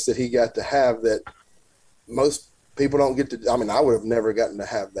experience that he got to have that most people don't get to. I mean, I would have never gotten to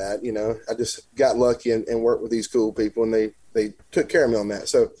have that. I just got lucky and worked with these cool people, and they took care of me on that.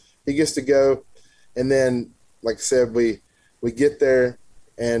 So he gets to go. And then, like I said, we get there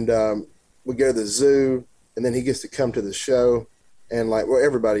and we go to the zoo, and then he gets to come to the show, and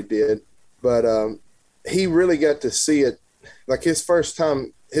everybody did. But he really got to see it. Like his first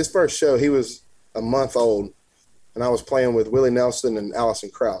show, he was a month old. And I was playing with Willie Nelson and Allison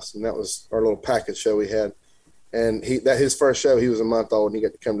Krauss, and that was our little package show we had. And his first show, he was a month old, and he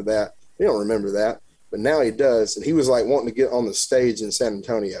got to come to that. He don't remember that, but now he does. And he was like wanting to get on the stage in San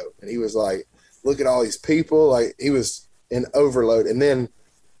Antonio, and he was like, "Look at all these people!" Like he was in overload. And then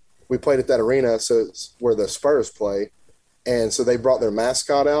we played at that arena, so it's where the Spurs play, and so they brought their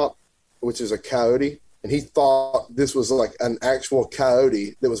mascot out, which is a coyote, and he thought this was like an actual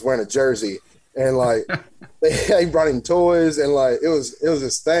coyote that was wearing a jersey. And like they brought him toys, and like it was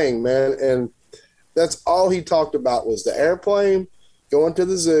this thing, man. And that's all he talked about was the airplane, going to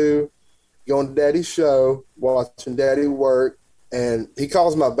the zoo, going to Daddy's show, watching Daddy work, and he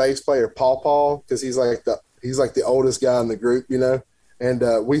calls my bass player Paw because he's like the oldest guy in the group, you know. And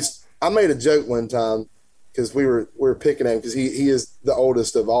I made a joke one time because we were picking at him because he is the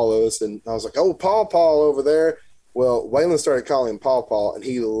oldest of all of us, and I was like, "Oh, Paw over there." Well, Waylon started calling him Paw, and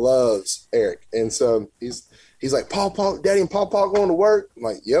he loves Eric, and so he's like, "Paw, Daddy and Paw going to work?" I'm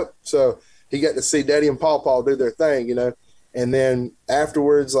like, "Yep." So he got to see Daddy and Paw do their thing, you know. And then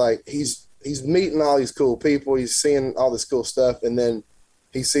afterwards, like he's meeting all these cool people, he's seeing all this cool stuff, and then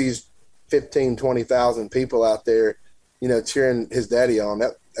he sees 15, 20,000 people out there, you know, cheering his daddy on.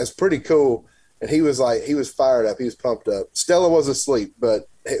 That's pretty cool. And he was fired up, he was pumped up. Stella was asleep, but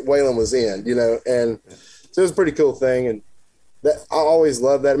Waylon was in, you know, and so it was a pretty cool thing. And that I always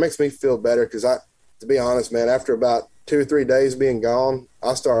love that. It makes me feel better because to be honest, man, after about 2 or 3 days being gone,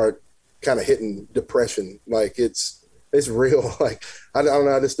 I start kind of hitting depression. Like it's real. Like I don't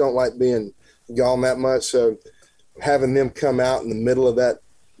know, I just don't like being gone that much. So having them come out in the middle of that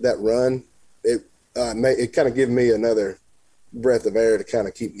run, it kind of give me another breath of air to kind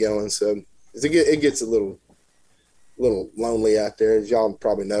of keep going. So it gets a little lonely out there, as y'all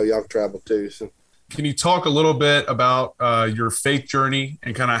probably know. Y'all travel too. So can you talk a little bit about your faith journey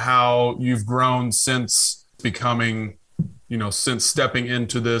and kind of how you've grown since becoming, you know, since stepping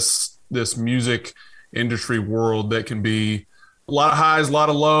into this music industry world that can be a lot of highs, a lot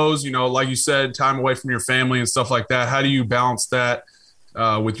of lows, you know, like you said, time away from your family and stuff like that. How do you balance that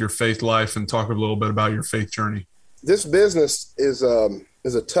with your faith life, and talk a little bit about your faith journey? This business is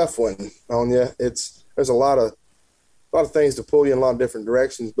a tough one on you. There's a lot of things to pull you in a lot of different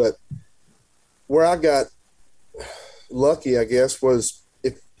directions, but where I got lucky, I guess, was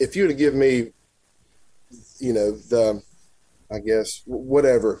if you were to give me, you know,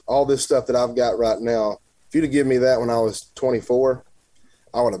 whatever, all this stuff that I've got right now, if you'd have given me that when I was 24,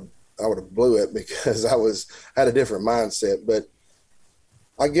 I would have blew it because I had a different mindset. But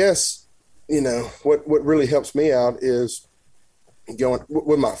I guess, you know, what really helps me out is going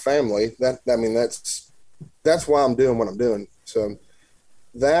with my family. That's why I'm doing what I'm doing. So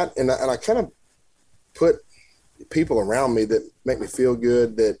that, and I kind of put people around me that make me feel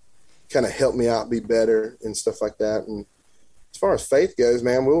good, that kind of help me out be better and stuff like that. And as far as faith goes,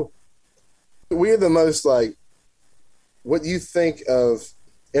 man, we're the most, like, what you think of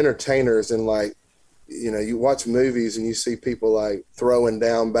entertainers, and like, you know, you watch movies and you see people like throwing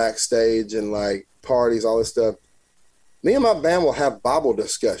down backstage and like parties, all this stuff. Me and my band will have Bible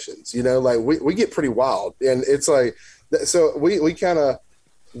discussions, you know, like we get pretty wild, and it's like, so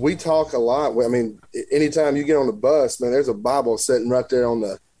we talk a lot. I mean, anytime you get on the bus, man, there's a Bible sitting right there on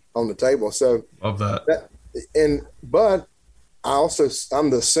the table. So love that. But I'm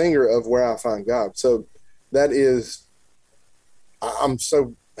the singer of Where I Find God. So I'm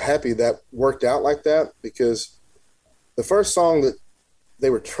so happy that worked out like that, because the first song that they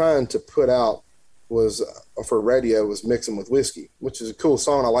were trying to put out was for radio was Mixing with Whiskey, which is a cool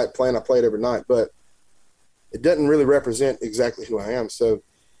song. I like playing. I play it every night, but it doesn't really represent exactly who I am. So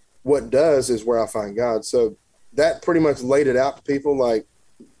what does is Where I Find God. So that pretty much laid it out to people like,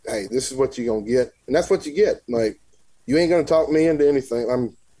 hey, this is what you're going to get. And that's what you get. Like, you ain't going to talk me into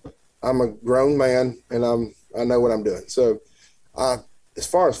anything. I'm a grown man, and I know what I'm doing. So as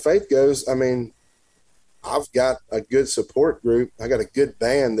far as faith goes, I mean, I've got a good support group. I got a good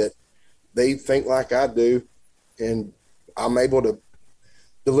band that they think like I do, and I'm able to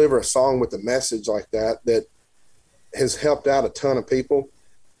deliver a song with a message like that has helped out a ton of people,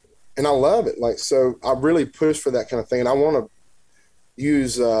 and I love it. Like, so I really push for that kind of thing, and I want to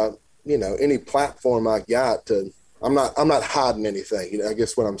use you know, any platform I got to. I'm not hiding anything, you know, I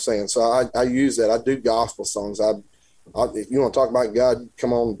guess what I'm saying. So I use that. I do gospel songs. If you want to talk about God,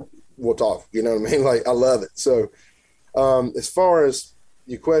 come on, we'll talk. You know what I mean? Like, I love it. So as far as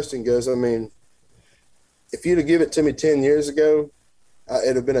your question goes, I mean, if you'd have given it to me 10 years ago,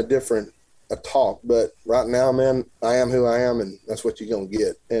 it'd have been a talk. But right now, man, I am who I am, and that's what you're going to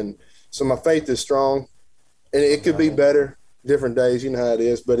get. And so my faith is strong, and it could be better different days. You know how it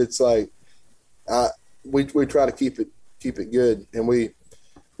is. But it's like we try to keep it good, and we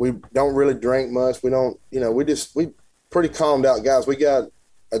don't really drink much. We don't, you know, we pretty calmed out guys. We got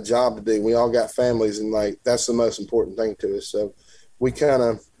a job to do. We all got families, and like, that's the most important thing to us. So we kind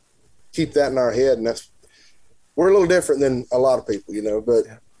of keep that in our head, and we're a little different than a lot of people, you know, but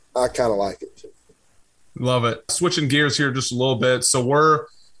I kind of like it. Love it. Switching gears here just a little bit. So we're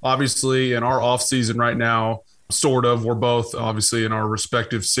obviously in our off season right now, sort of. We're both obviously in our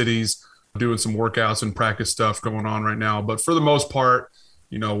respective cities doing some workouts and practice stuff going on right now. But for the most part,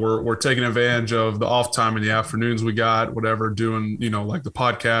 you know, we're taking advantage of the off time in the afternoons we got, whatever, doing, you know, like the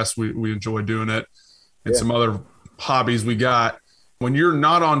podcast, we enjoy doing it, and some other hobbies we got. When you're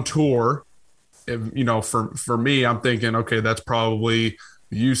not on tour, for me, I'm thinking, okay, that's probably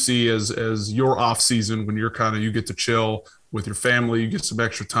you see as your off season when you get to chill with your family, you get some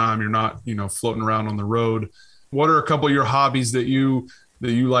extra time. You're not, floating around on the road. What are a couple of your hobbies that you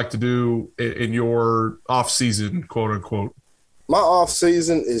like to do in your off season, quote unquote? My off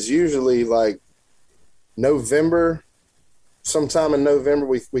season is usually like November. Sometime in November,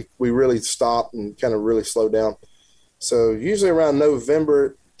 we really stop and kind of really slow down. So usually around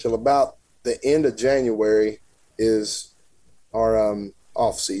November till about the end of January is our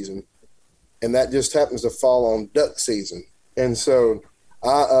off season, and that just happens to fall on duck season. And so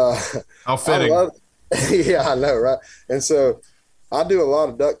how fitting. Yeah, I know, right? And so I do a lot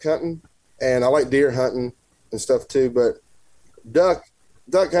of duck hunting, and I like deer hunting and stuff too, but duck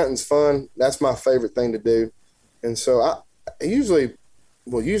hunting's fun. That's my favorite thing to do. And so I usually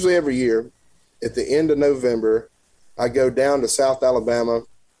every year at the end of November, I go down to South Alabama,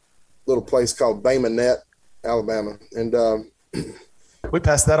 little place called Bay Minette, Alabama. And we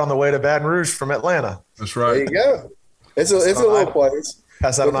passed that on the way to Baton Rouge from Atlanta. That's right. There you go. It's a little place.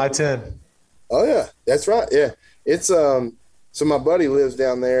 Pass that on I-10. Oh yeah, that's right. Yeah. It's so my buddy lives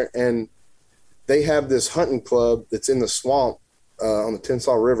down there, and they have this hunting club that's in the swamp on the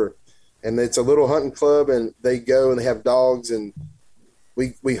Tensas River. And it's a little hunting club, and they go and they have dogs, and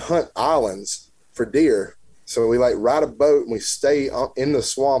we hunt islands for deer. So we like ride a boat and we stay in the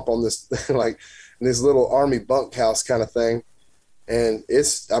swamp on this like this little army bunkhouse kind of thing. And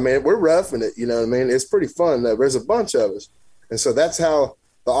we're roughing it, you know what I mean? It's pretty fun though. There's a bunch of us. And so that's how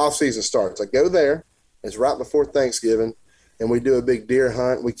the off season starts. I go there, it's right before Thanksgiving, and we do a big deer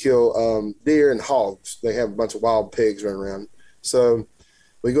hunt. We kill deer and hogs. They have a bunch of wild pigs running around. So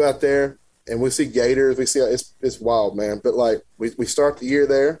we go out there and we see gators. We see it's wild, man. But like we start the year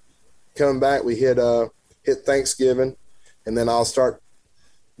there, come back, we hit Thanksgiving, and then I'll start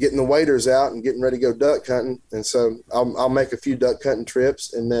getting the waders out and getting ready to go duck hunting. And so I'll make a few duck hunting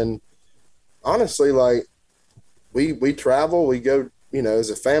trips, and then honestly, like we travel, we go, as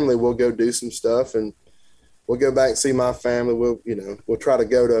a family, we'll go do some stuff, and we'll go back and see my family. We'll try to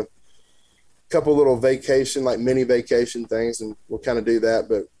go to a couple little vacation, like mini vacation things, and we'll kind of do that.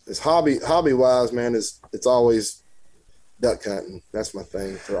 But as hobby wise, man, it's always duck hunting. That's my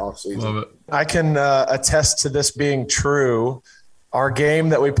thing for off season. Love it. I can attest to this being true. Our game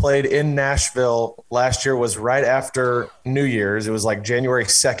that we played in Nashville last year was right after New Year's. It was like January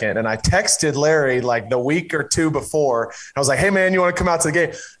 2nd. And I texted Larry like the week or two before. I was like, hey, man, you want to come out to the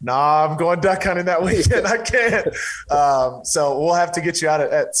game? Nah, I'm going duck hunting that weekend. I can't. So we'll have to get you out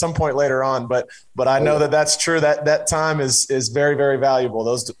at some point later on. But I know that's true. That time is very, very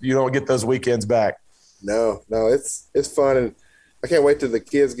valuable. You don't get those weekends back. No, it's fun. And I can't wait till the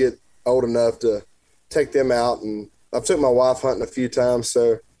kids get old enough to take them out. And I've took my wife hunting a few times,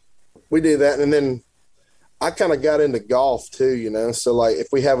 so we do that. And then I kind of got into golf too, so like if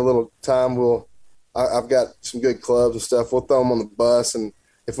we have a little time, I've got some good clubs and stuff. We'll throw them on the bus. And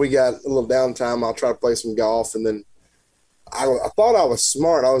if we got a little downtime, I'll try to play some golf. And then I thought I was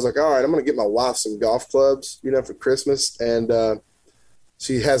smart. I was like, all right, I'm going to get my wife some golf clubs, for Christmas. And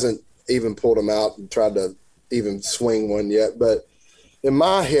she hasn't even pulled them out and tried to even swing one yet. But in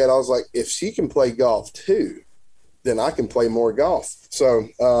my head, I was like, if she can play golf too, then I can play more golf. So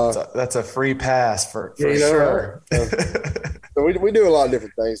that's a free pass for sure. So we do a lot of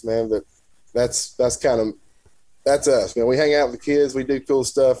different things, man. But that's us, man. We hang out with the kids, we do cool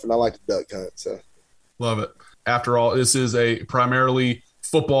stuff, and I like to duck hunt. So love it. After all, this is a primarily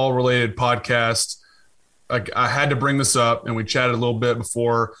football related podcast. I had to bring this up, and we chatted a little bit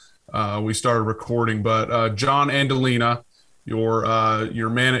before we started recording. But John Andolina, your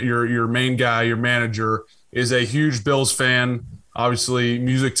main guy, your manager, is a huge Bills fan. Obviously,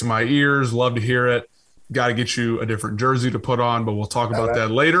 music to my ears. Love to hear it. Got to get you a different jersey to put on, but we'll talk about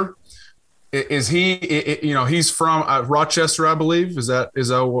that later. Is he? He's from Rochester, I believe. Is that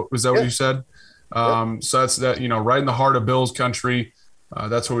what you said? So that's that. Right in the heart of Bills country.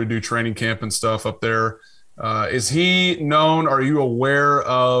 That's where we do training camp and stuff up there. Is he known? Are you aware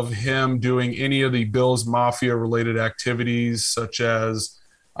of him doing any of the Bills Mafia related activities, such as,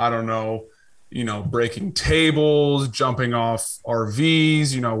 I don't know, breaking tables, jumping off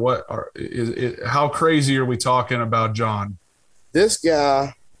RVs? How crazy are we talking about John? This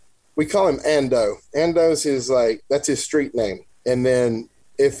guy, we call him Ando. Ando's that's his street name. And then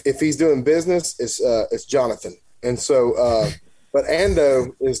if he's doing business, it's Jonathan. And so, but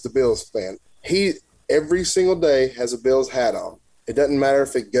Ando is the Bills fan. He every single day has a Bills hat on. It doesn't matter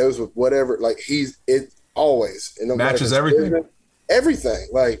if it goes with whatever. Like it always. It matches everything. Everything.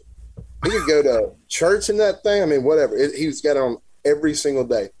 Like He could go to church in that thing. I mean, whatever. He's got it on every single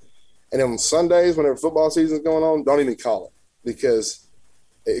day. And on Sundays, whenever football season is going on, don't even call it, because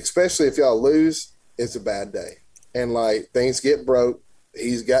especially if y'all lose, it's a bad day. And, like, things get broke.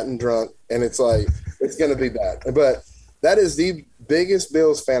 He's gotten drunk, and it's like it's going to be bad. But that is the biggest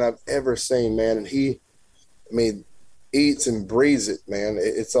Bills fan I've ever seen, man. And he, I mean, eats and breathes it, man.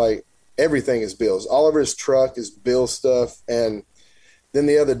 It's like everything is Bills. All over his truck is Bills stuff. And then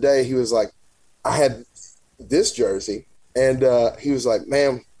the other day he was like, I had this jersey. And he was like,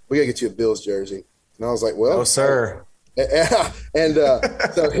 man, we got to get you a Bills jersey. And I was like, well. No, sir. And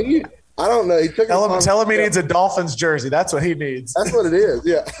so he – I don't know. He took tell him he needs a Dolphins jersey. That's what he needs. That's what it is.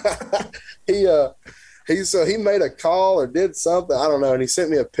 Yeah. He made a call or did something. I don't know. And he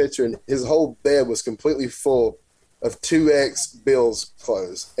sent me a picture, and his whole bed was completely full of 2X Bills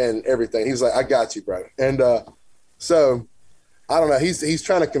clothes and everything. He was like, I got you, bro. And so I don't know. He's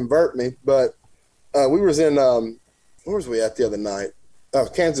trying to convert me, but we was in where was we at the other night? Oh,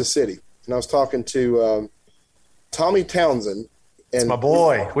 Kansas City. And I was talking to Tommy Townsend. It's my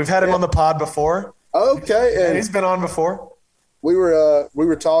boy. We've had him on the pod before. Okay. And he's been on before. We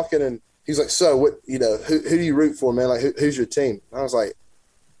were talking, and he's like, so what, who do you root for, man? Like, who's your team? And I was like,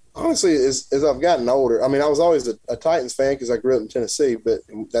 honestly, as I've gotten older, I mean, I was always a Titans fan because I grew up in Tennessee, but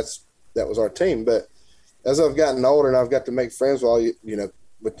that was our team. But as I've gotten older and I've got to make friends with all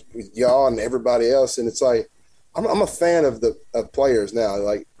with y'all and everybody else, and it's like, I'm a fan of players now,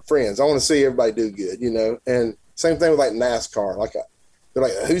 like friends. I want to see everybody do good, and same thing with like NASCAR. Like they're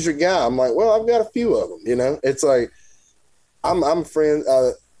like, who's your guy? I'm like, well, I've got a few of them, It's like I'm friends.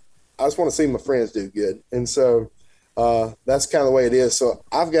 I just want to see my friends do good. And so that's kind of the way it is. So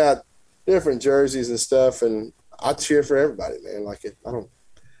I've got different jerseys and stuff, and I cheer for everybody, man. Like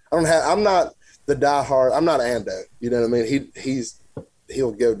I'm not the diehard. I'm not Ando. You know what I mean?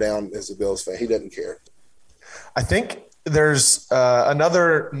 He'll go down as a Bills fan. He doesn't care. I think there's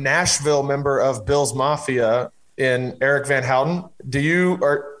another Nashville member of Bills Mafia in Eric Van Houten. Do you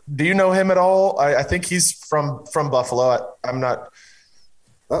know him at all? I think he's from Buffalo. I'm not.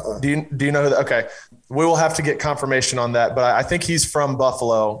 Do you know? Okay, we will have to get confirmation on that. But I think he's from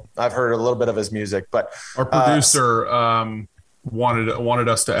Buffalo. I've heard a little bit of his music. But our producer wanted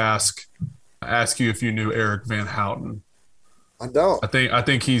us to ask you if you knew Eric Van Houten. I don't. I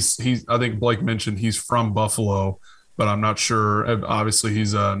think Blake mentioned he's from Buffalo, but I'm not sure. Obviously,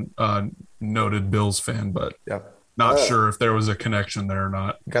 he's a noted Bills fan, but not sure if there was a connection there or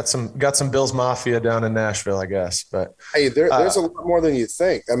not. Got some Bills Mafia down in Nashville, I guess. But hey, there's a lot more than you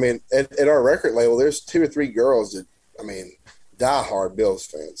think. I mean, at our record label, there's 2 or 3 girls that, I mean, diehard Bills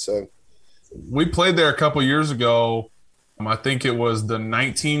fans. So we played there a couple years ago. I think it was the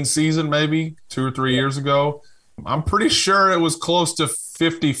 19 season, maybe 2 or 3 years ago. I'm pretty sure it was close to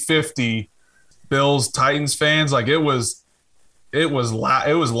 50-50 Bills Titans fans. Like it was loud.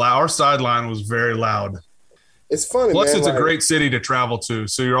 It was loud. Our sideline was very loud. It's funny. Plus, man, it's a great city to travel to,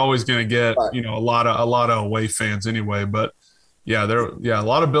 so you're always going to get a lot of away fans anyway. But a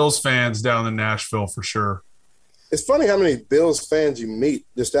lot of Bills fans down in Nashville for sure. It's funny how many Bills fans you meet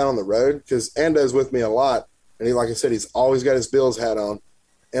just down on the road, because Ando's with me a lot, and he, like I said, he's always got his Bills hat on,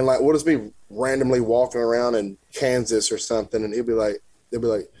 and like we'll just be randomly walking around in Kansas or something, and they'll be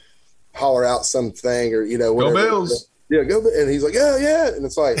like holler out something or whatever. Go Bills. Yeah, go. And he's like, yeah. And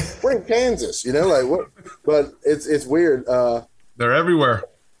it's like, we're in Kansas, like what? But it's weird. They're everywhere.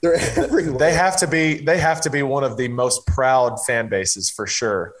 They're everywhere. They have to be one of the most proud fan bases for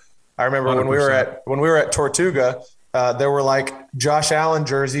sure. I remember 100%. when we were at Tortuga, there were like Josh Allen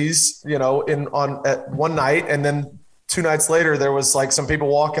jerseys, at one night, and then 2 nights later there was like some people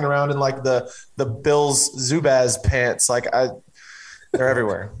walking around in like the Bills Zubaz pants. Like they're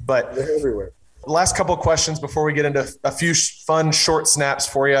everywhere. But they're everywhere. Last couple of questions before we get into a few fun short snaps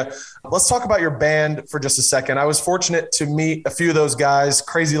for you. Let's talk about your band for just a second. I was fortunate to meet a few of those guys,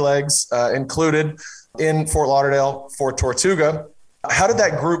 Crazy Legs included, in Fort Lauderdale for Tortuga. How did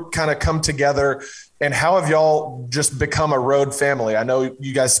that group kind of come together, and how have y'all just become a road family? I know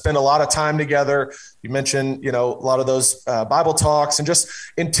you guys spend a lot of time together. You mentioned, a lot of those Bible talks and just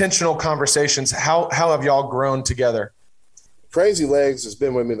intentional conversations. How have y'all grown together? Crazy Legs has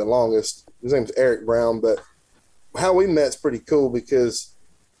been with me the longest. His name's Eric Brown, but how we met's pretty cool because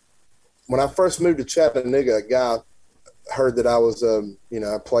when I first moved to Chattanooga, a guy heard that I was,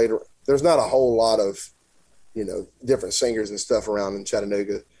 I played. There's not a whole lot of, different singers and stuff around in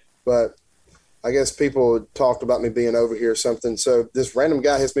Chattanooga, but I guess people talked about me being over here or something. So this random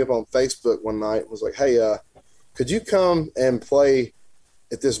guy hits me up on Facebook one night and was like, hey, could you come and play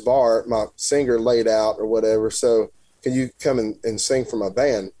at this bar? My singer laid out or whatever. So can you come and sing for my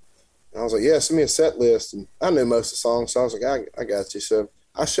band? And I was like, yeah, send me a set list. And I knew most of the songs, so I was like, I got you. So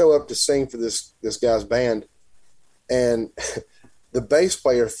I show up to sing for this guy's band, and the bass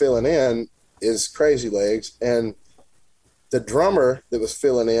player filling in is Crazy Legs, and the drummer that was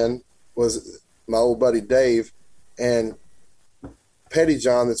filling in was my old buddy Dave, and Petty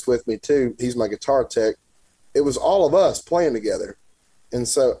John that's with me too. He's my guitar tech. It was all of us playing together. And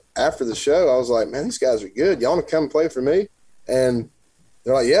so after the show, I was like, man, these guys are good. Y'all want to come play for me? And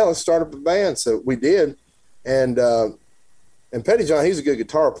they're like, yeah, let's start up a band. So we did. And Petty John, he's a good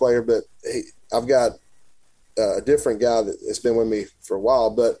guitar player, but I've got a different guy that's been with me for a while.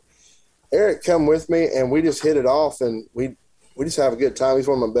 But Eric come with me, and we just hit it off, and we just have a good time. He's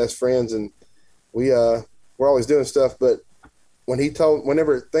one of my best friends, and we're always doing stuff. But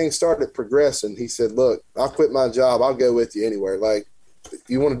whenever things started progressing, he said, look, I'll quit my job. I'll go with you anywhere. Like, if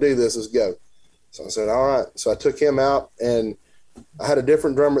you want to do this, let's go. So I said, all right. So I took him out, and I had a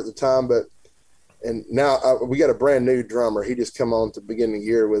different drummer at the time, and now we got a brand new drummer. He just come on at the beginning of the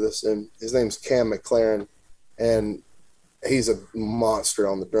year with us, and his name's Cam McLaren, and he's a monster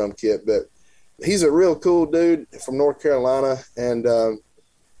on the drum kit. But he's a real cool dude from North Carolina, and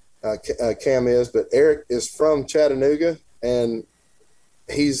Cam is. But Eric is from Chattanooga, and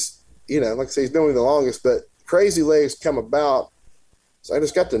he's, like I say, he's been with me the longest. But Crazy Legs come about. So I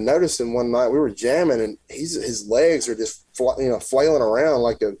just got to notice him one night. We were jamming, and his legs are just flailing around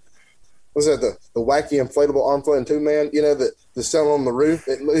like was that the wacky inflatable arm flailing two man? The cell on the roof.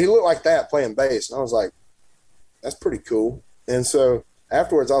 He looked like that playing bass, and I was like, that's pretty cool. And so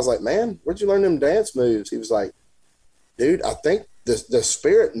afterwards, I was like, man, where'd you learn them dance moves? He was like, dude, I think the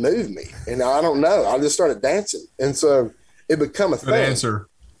spirit moved me, and I don't know. I just started dancing, and so it became a thing. Good answer.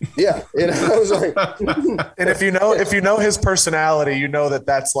 Yeah, I was like, and if you know his personality, you know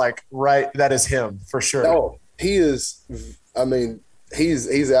that's like right. That is him for sure. Oh, he is. I mean,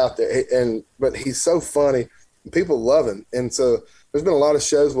 he's out there, but he's so funny. People love him, and so there's been a lot of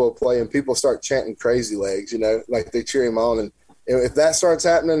shows we'll play, and people start chanting Crazy Legs. Like they cheer him on, and if that starts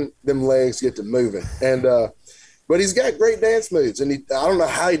happening, them legs get to moving. And but he's got great dance moves, and I don't know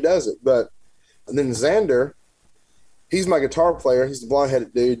how he does it, but and then Xander. He's my guitar player. He's the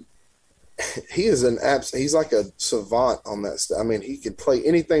blonde-headed dude. He is he's like a savant on that stuff. I mean, he could play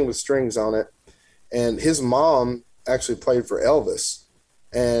anything with strings on it. And his mom actually played for Elvis,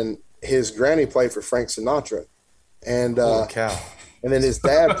 and his granny played for Frank Sinatra. And holy cow. And then his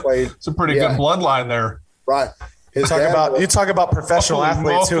dad played. It's a pretty good bloodline there. Right. You talk about professional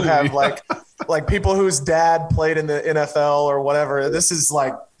athletes who have like people whose dad played in the NFL or whatever. This is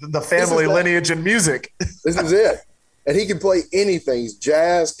like the family lineage in music. This is it. And he can play anything. He's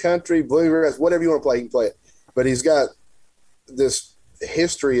jazz, country, bluegrass, whatever you want to play, he can play it. But he's got this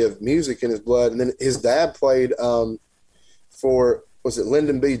history of music in his blood. And then his dad played for, was it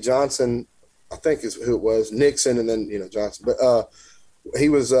Lyndon B. Johnson? I think is who it was, Nixon, and then, Johnson. But he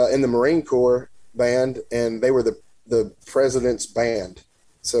was in the Marine Corps band, and they were the president's band.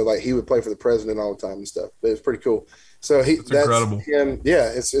 So, like, he would play for the president all the time and stuff. But it's pretty cool. So that's incredible. Him.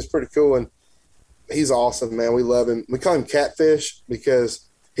 Yeah, it's pretty cool. And he's awesome, man. We love him. We call him Catfish because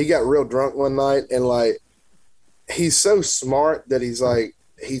he got real drunk one night, and like he's so smart that he's like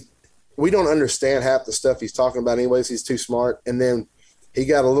we don't understand half the stuff he's talking about anyways. He's too smart. And then he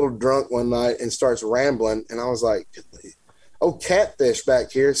got a little drunk one night and starts rambling, and I was like, oh, Catfish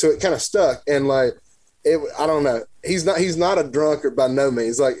back here. So it kind of stuck, and like I don't know. He's not a drunkard by no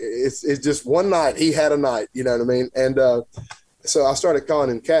means. Like it's just one night he had a night, you know what I mean? And so I started calling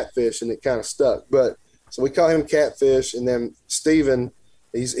him Catfish, and it kind of stuck. But so we call him Catfish, and then Steven,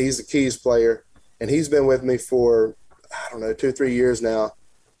 he's the keys player, and he's been with me for, I don't know, 2-3 years now.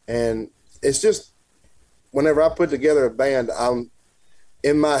 And it's just whenever I put together a band, I'm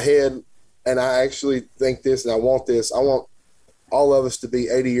in my head, and I actually think this, and I want this. I want all of us to be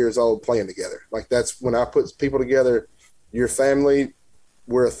 80 years old playing together. Like that's when I put people together, your family,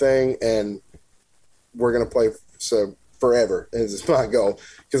 we're a thing, and we're going to play forever is my goal.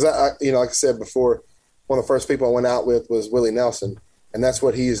 Because I like I said before, one of the first people I went out with was Willie Nelson, and that's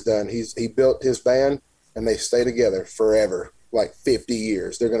what he has done. He built his band, and they stay together forever, like 50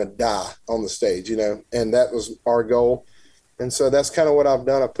 years. They're going to die on the stage, and that was our goal. And so that's kind of what I've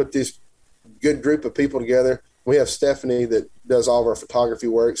done. I put this good group of people together. We have Stephanie that does all of our photography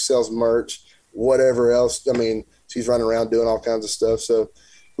work, sells merch, whatever else. I mean, she's running around doing all kinds of stuff. So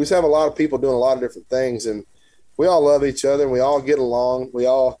we just have a lot of people doing a lot of different things, and we all love each other, and we all get along. We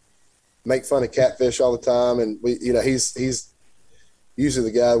all make fun of Catfish all the time, and he's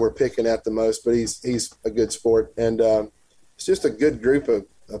usually the guy we're picking at the most, but he's a good sport, and it's just a good group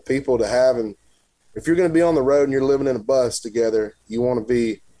of people to have. And if you're going to be on the road and you're living in a bus together, you want to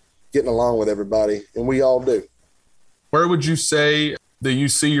be getting along with everybody, and we all do. Where would you say that you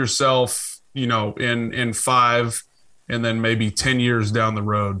see yourself, in 5 and then maybe 10 years down the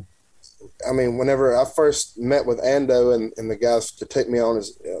road? I mean, whenever I first met with Ando and the guys to take me on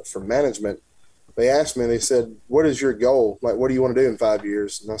as for management, they asked me, they said, what is your goal? Like, what do you want to do in 5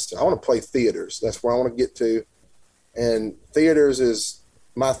 years? And I said, I want to play theaters. That's where I want to get to. And theaters is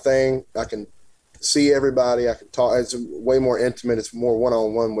my thing. I can see everybody. I can talk. It's way more intimate. It's more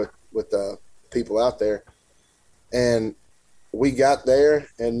one-on-one with people out there. And we got there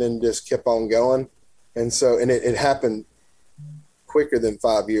and then just kept on going. And so, and it happened quicker than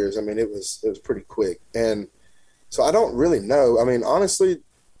 5 years. I mean, it was pretty quick. And so I don't really know. I mean, honestly,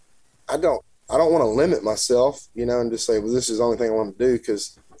 I don't want to limit myself, and just say, well, this is the only thing I want to do,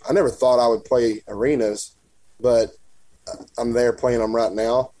 because I never thought I would play arenas, but I'm there playing them right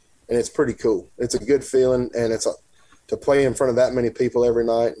now, and it's pretty cool. It's a good feeling, and to play in front of that many people every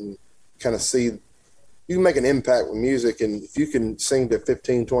night and kind of see you can make an impact with music. And if you can sing to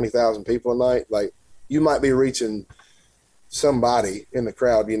 15, 20,000 people a night, like, you might be reaching somebody in the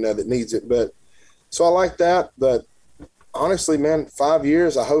crowd, that needs it. But so I like that. But honestly, man, 5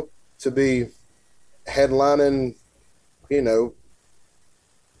 years, I hope to be headlining,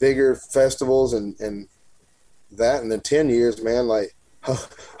 bigger festivals and that. And then 10 years, man, like,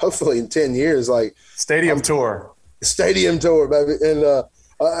 hopefully in 10 years, like stadium tour, baby. And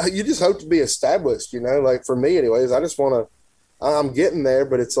you just hope to be established, like, for me anyways. I just want to, I'm getting there,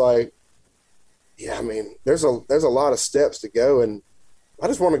 but it's like, yeah, I mean, there's a lot of steps to go, and I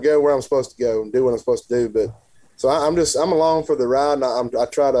just want to go where I'm supposed to go and do what I'm supposed to do. But so I'm along for the ride, and I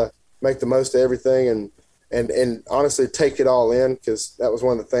try to make the most of everything and honestly take it all in, because that was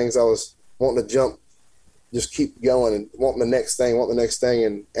one of the things I was wanting to jump, just keep going and wanting the next thing.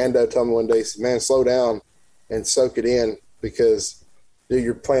 And Ando told me one day, he said, man, slow down and soak it in, because, dude,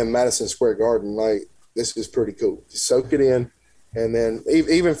 you're playing Madison Square Garden. Like, this is pretty cool. Just soak it in. And then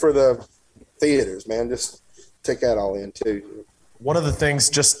even for the theaters, man, just take that all in too. One of the things,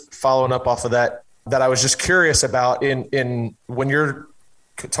 just following up off of that I was just curious about in when you're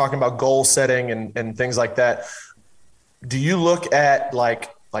talking about goal setting and things like that, do you look at like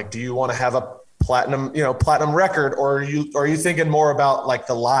do you want to have a platinum record, or are you thinking more about like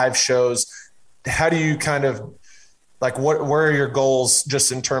the live shows? How do you kind of like, where are your goals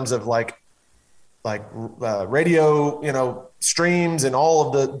just in terms of like radio, streams and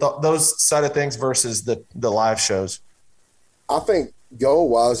all of those side of things versus the live shows? I think goal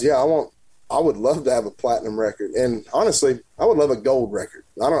wise, yeah, I would love to have a platinum record, and honestly, I would love a gold record.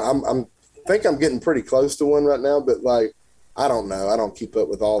 I think I'm getting pretty close to one right now, but like, I don't know. I don't keep up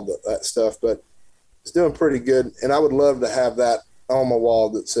with all that stuff, but it's doing pretty good. And I would love to have that on my wall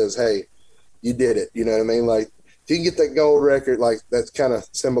that says, hey, you did it. You know what I mean? Like, if you can get that gold record, like, that kind of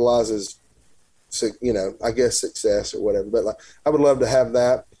symbolizes, I guess success or whatever. But like, I would love to have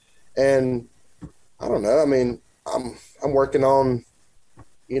that. And I don't know. I mean, I'm working on,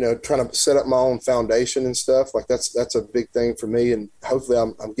 trying to set up my own foundation and stuff. Like, that's a big thing for me. And hopefully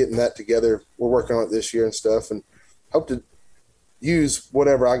I'm getting that together. We're working on it this year and stuff, and hope to use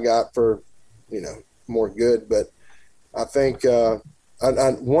whatever I got for, more good. But I think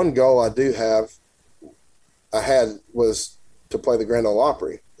one goal I had was to play the Grand Ole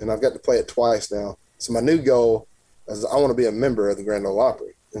Opry, and I've got to play it twice now. So my new goal is I want to be a member of the Grand Ole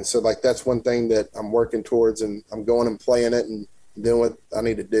Opry. And so, like, that's one thing that I'm working towards, and I'm going and playing it and doing what I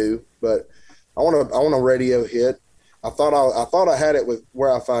need to do. But I want a radio hit. I thought I had it with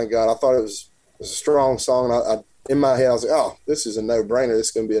Where I Find God. I thought it was a strong song. I in my head, I was like, oh, this is a no-brainer. This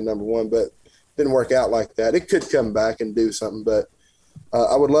is going to be a number one, but it didn't work out like that. It could come back and do something, but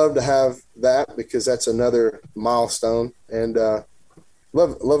I would love to have that, because that's another milestone. And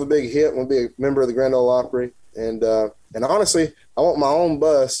love a big hit. Want to be a member of the Grand Ole Opry. And honestly, I want my own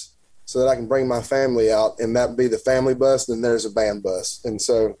bus so that I can bring my family out, and that be the family bus. And then there's a band bus. And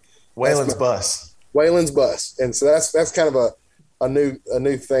so Waylon's bus. And so that's kind of a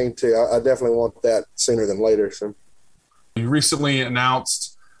new thing too. I definitely want that sooner than later. So you recently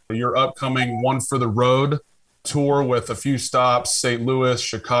announced your upcoming One for the Road tour with a few stops: St. Louis,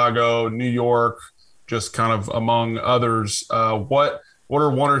 Chicago, New York, just kind of among others. What are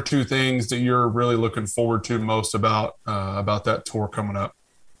one or two things that you're really looking forward to most about that tour coming up?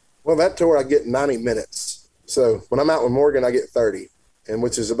 Well, that tour, I get 90 minutes. So when I'm out with Morgan, I get 30, and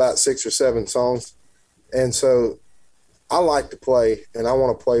which is about 6 or 7 songs. And so I like to play, and I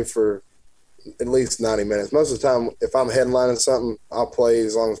want to play for at least 90 minutes. Most of the time, if I'm headlining something, I'll play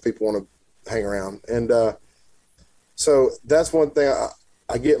as long as people want to hang around. And so that's one thing.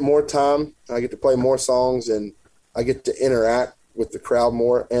 I get more time. I get to play more songs, and I get to interact with the crowd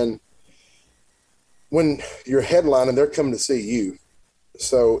more. And when you're headlining, they're coming to see you.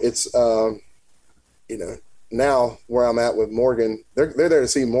 So it's, now where I'm at with Morgan, they're there to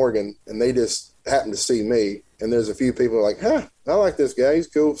see Morgan, and they just happen to see me. And there's a few people like, I like this guy. He's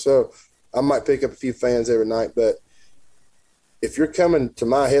cool. So I might pick up a few fans every night. But if you're coming to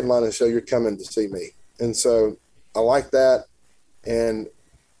my headlining show, you're coming to see me. And so I like that. And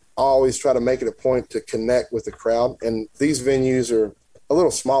I always try to make it a point to connect with the crowd. And these venues are a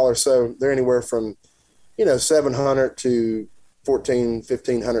little smaller, so they're anywhere from, 700 to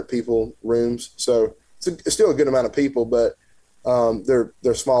 1,500 people rooms. So it's still a good amount of people, but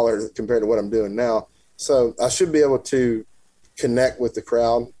they're smaller compared to what I'm doing now. So I should be able to connect with the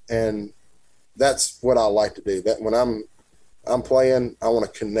crowd, and that's what I like to do. That when I'm playing, I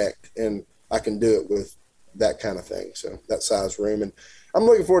want to connect, and I can do it with that kind of thing. So that size room, and I'm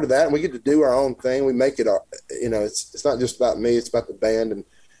looking forward to that. And we get to do our own thing. We make it our, it's not just about me. It's about the band,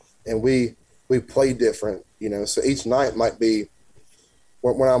 and we play different. So each night might be.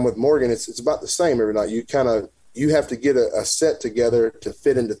 When I'm with Morgan, it's about the same every night. You have to get a set together to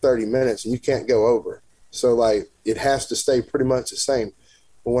fit into 30 minutes, and you can't go over. So it has to stay pretty much the same.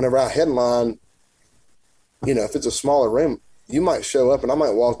 But whenever I headline, if it's a smaller room, you might show up and I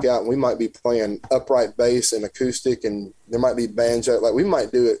might walk out and we might be playing upright bass and acoustic, and there might be banjo. We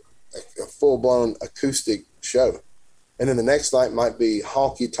might do a full blown acoustic show, and then the next night might be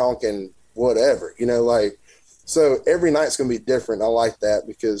honky tonk and whatever. So every night's going to be different. I like that,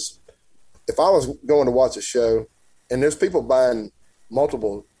 because if I was going to watch a show and there's people buying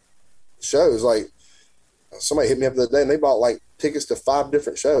multiple shows, somebody hit me up the other day and they bought tickets to 5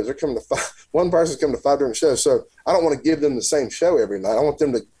 different shows. They're coming to 5. One person's coming to 5 different shows. So I don't want to give them the same show every night. I want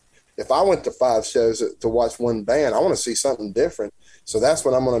them to, if I went to 5 shows to watch one band, I want to see something different. So that's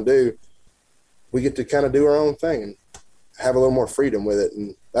what I'm going to do. We get to kind of do our own thing and have a little more freedom with it.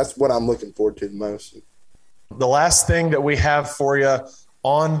 And that's what I'm looking forward to the most. The last thing that we have for you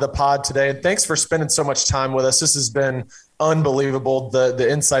on the pod today, and thanks for spending so much time with us. This has been unbelievable, the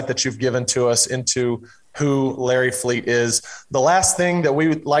insight that you've given to us into who Larry Fleet is. The last thing that we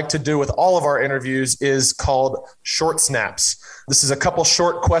would like to do with all of our interviews is called Short Snaps. This is a couple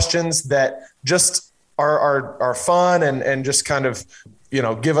short questions that just are fun and just kind of,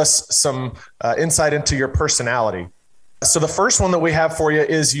 give us some insight into your personality. So the first one that we have for you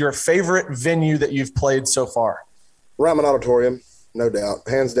is your favorite venue that you've played so far. Ryman Auditorium, no doubt,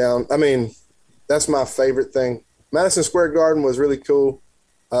 hands down. I mean, that's my favorite thing. Madison Square Garden was really cool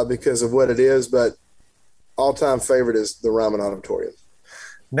because of what it is, but all-time favorite is the Ryman Auditorium.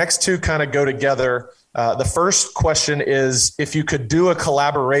 Next two kind of go together. The first question is, if you could do a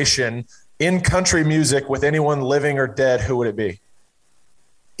collaboration in country music with anyone living or dead, who would it be?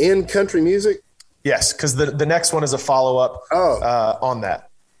 In country music? Yes, because the next one is a follow-up on that.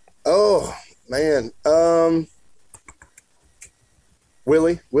 Oh, man.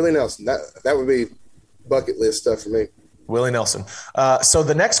 Willie Nelson. That would be bucket list stuff for me. Willie Nelson. So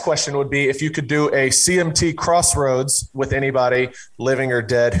the next question would be, if you could do a CMT Crossroads with anybody living or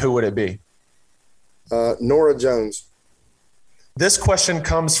dead, who would it be? Norah Jones. This question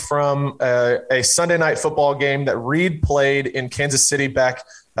comes from a Sunday night football game that Reed played in Kansas City back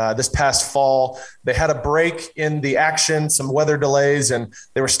this past fall. They had a break in the action, some weather delays, and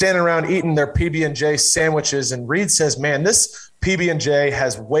they were standing around eating their PB&J sandwiches. And Reed says, man, this PB&J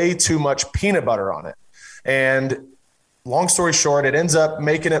has way too much peanut butter on it. And long story short, it ends up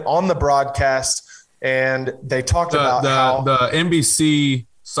making it on the broadcast. And they talked about how the NBC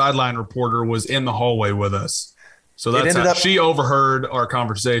sideline reporter was in the hallway with us. So that's how she overheard our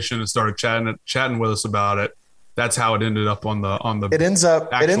conversation and started chatting with us about it. That's how it ended up on the. It ends up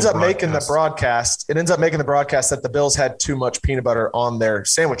making the broadcast. It ends up making the broadcast that the Bills had too much peanut butter on their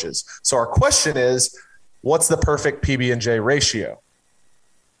sandwiches. So our question is, what's the perfect PB&J ratio?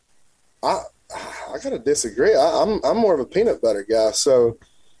 I gotta disagree. I'm more of a peanut butter guy, so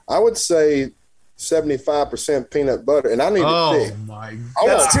I would say 75% peanut butter, and I need to thick. Oh my!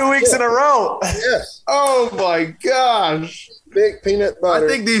 That's 2 weeks in a row. Yes. Oh my gosh! Big peanut butter. I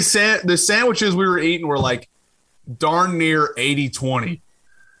think the sandwiches we were eating were darn near 80-20.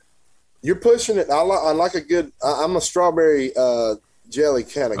 You're pushing it. I like a good. I'm a strawberry jelly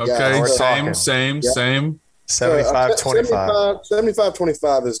kind of guy. Okay, same. 75-25.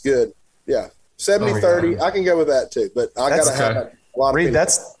 75-25 is good. Yeah, 70-30. I can go with that too. But I gotta have a lot of. Reed,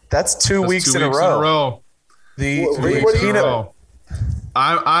 that's 2 weeks in a row. The peanut.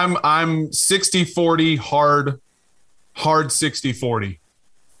 I'm 60-40 hard 60-40.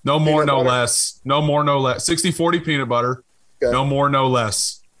 No more, no less. No more, no less. 60-40 peanut butter. Okay. No more, no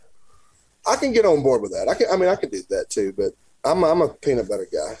less. I can get on board with that. I can do that too, but I'm a peanut butter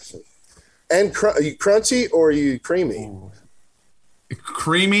guy. So. And are you crunchy or are you creamy? Ooh.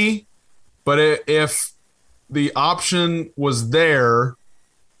 Creamy, but if the option was there,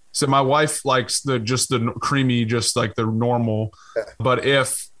 so my wife likes the creamy, just like the normal. Yeah. But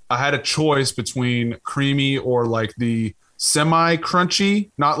if I had a choice between creamy or like the semi crunchy,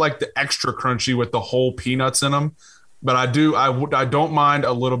 not like the extra crunchy with the whole peanuts in them, but I don't mind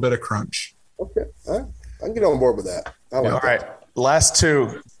a little bit of crunch. Okay, I can get on board with that. All right, last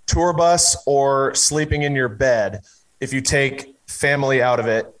two: tour bus or sleeping in your bed. If you take family out of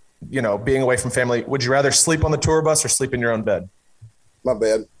it, being away from family, would you rather sleep on the tour bus or sleep in your own bed? My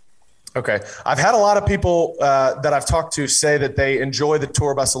bed. Okay. I've had a lot of people that I've talked to say that they enjoy the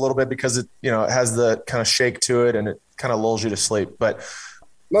tour bus a little bit because it has the kind of shake to it and it kind of lulls you to sleep. But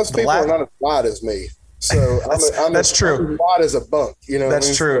most people are not as wide as me. So that's true. I'm as wide as a bunk,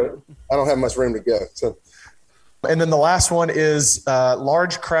 That's true. So I don't have much room to go. So. And then the last one is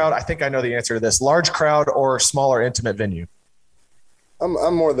large crowd. I think I know the answer to this. Large crowd or smaller intimate venue?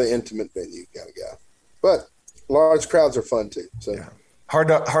 I'm more the intimate venue kind of guy. But large crowds are fun too. So yeah. Hard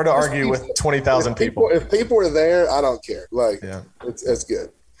to argue with 20,000 people. If people are there, I don't care. It's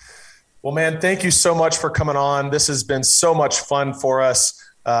good. Well, man, thank you so much for coming on. This has been so much fun for us.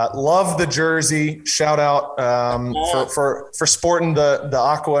 Love the jersey. Shout out for sporting the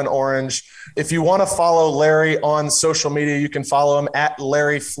aqua and orange. If you want to follow Larry on social media, you can follow him at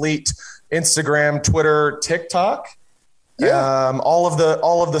Larry Fleet, Instagram, Twitter, TikTok. Yeah. All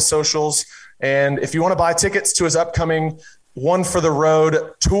of the socials. And if you want to buy tickets to his upcoming One for the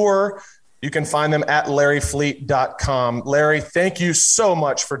Road tour, you can find them at larryfleet.com. Larry, thank you so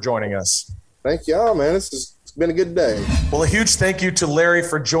much for joining us. Thank y'all, man. It's been a good day. Well, a huge thank you to Larry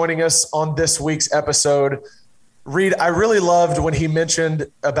for joining us on this week's episode. Reed, I really loved when he mentioned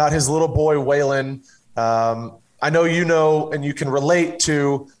about his little boy, Waylon. I know and you can relate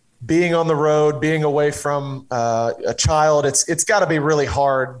to being on the road, being away from a child. It's got to be really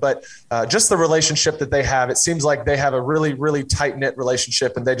hard, but just the relationship that they have, it seems like they have a really, really tight-knit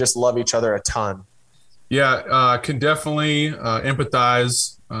relationship and they just love each other a ton. Yeah, can definitely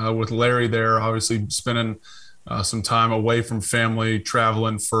empathize with Larry there, obviously spending some time away from family,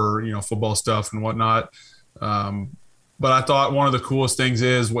 traveling for, football stuff and whatnot. But I thought one of the coolest things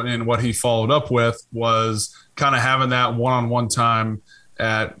is what he followed up with was kind of having that one-on-one time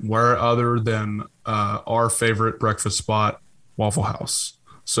at where other than our favorite breakfast spot, Waffle House.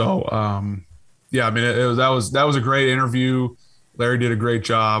 So, that was a great interview. Larry did a great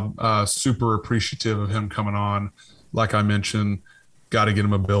job. Super appreciative of him coming on. Like I mentioned, got to get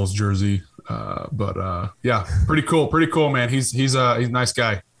him a Bills jersey. Pretty cool, man. He's a nice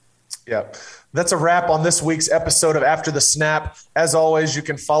guy. Yeah. That's a wrap on this week's episode of After the Snap. As always, you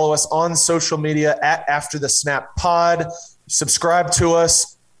can follow us on social media at After the Snap Pod. Subscribe to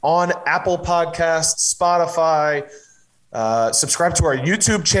us on Apple Podcasts, Spotify. Subscribe to our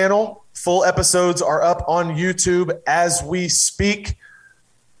YouTube channel. Full episodes are up on YouTube as we speak.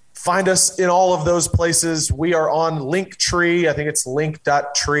 Find us in all of those places. We are on Linktree. I think it's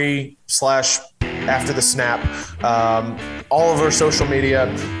link.tree/AfterTheSnap. All of our social media.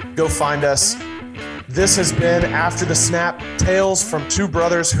 Go find us. This has been After the Snap, tales from two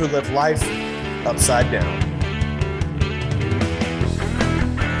brothers who live life upside down.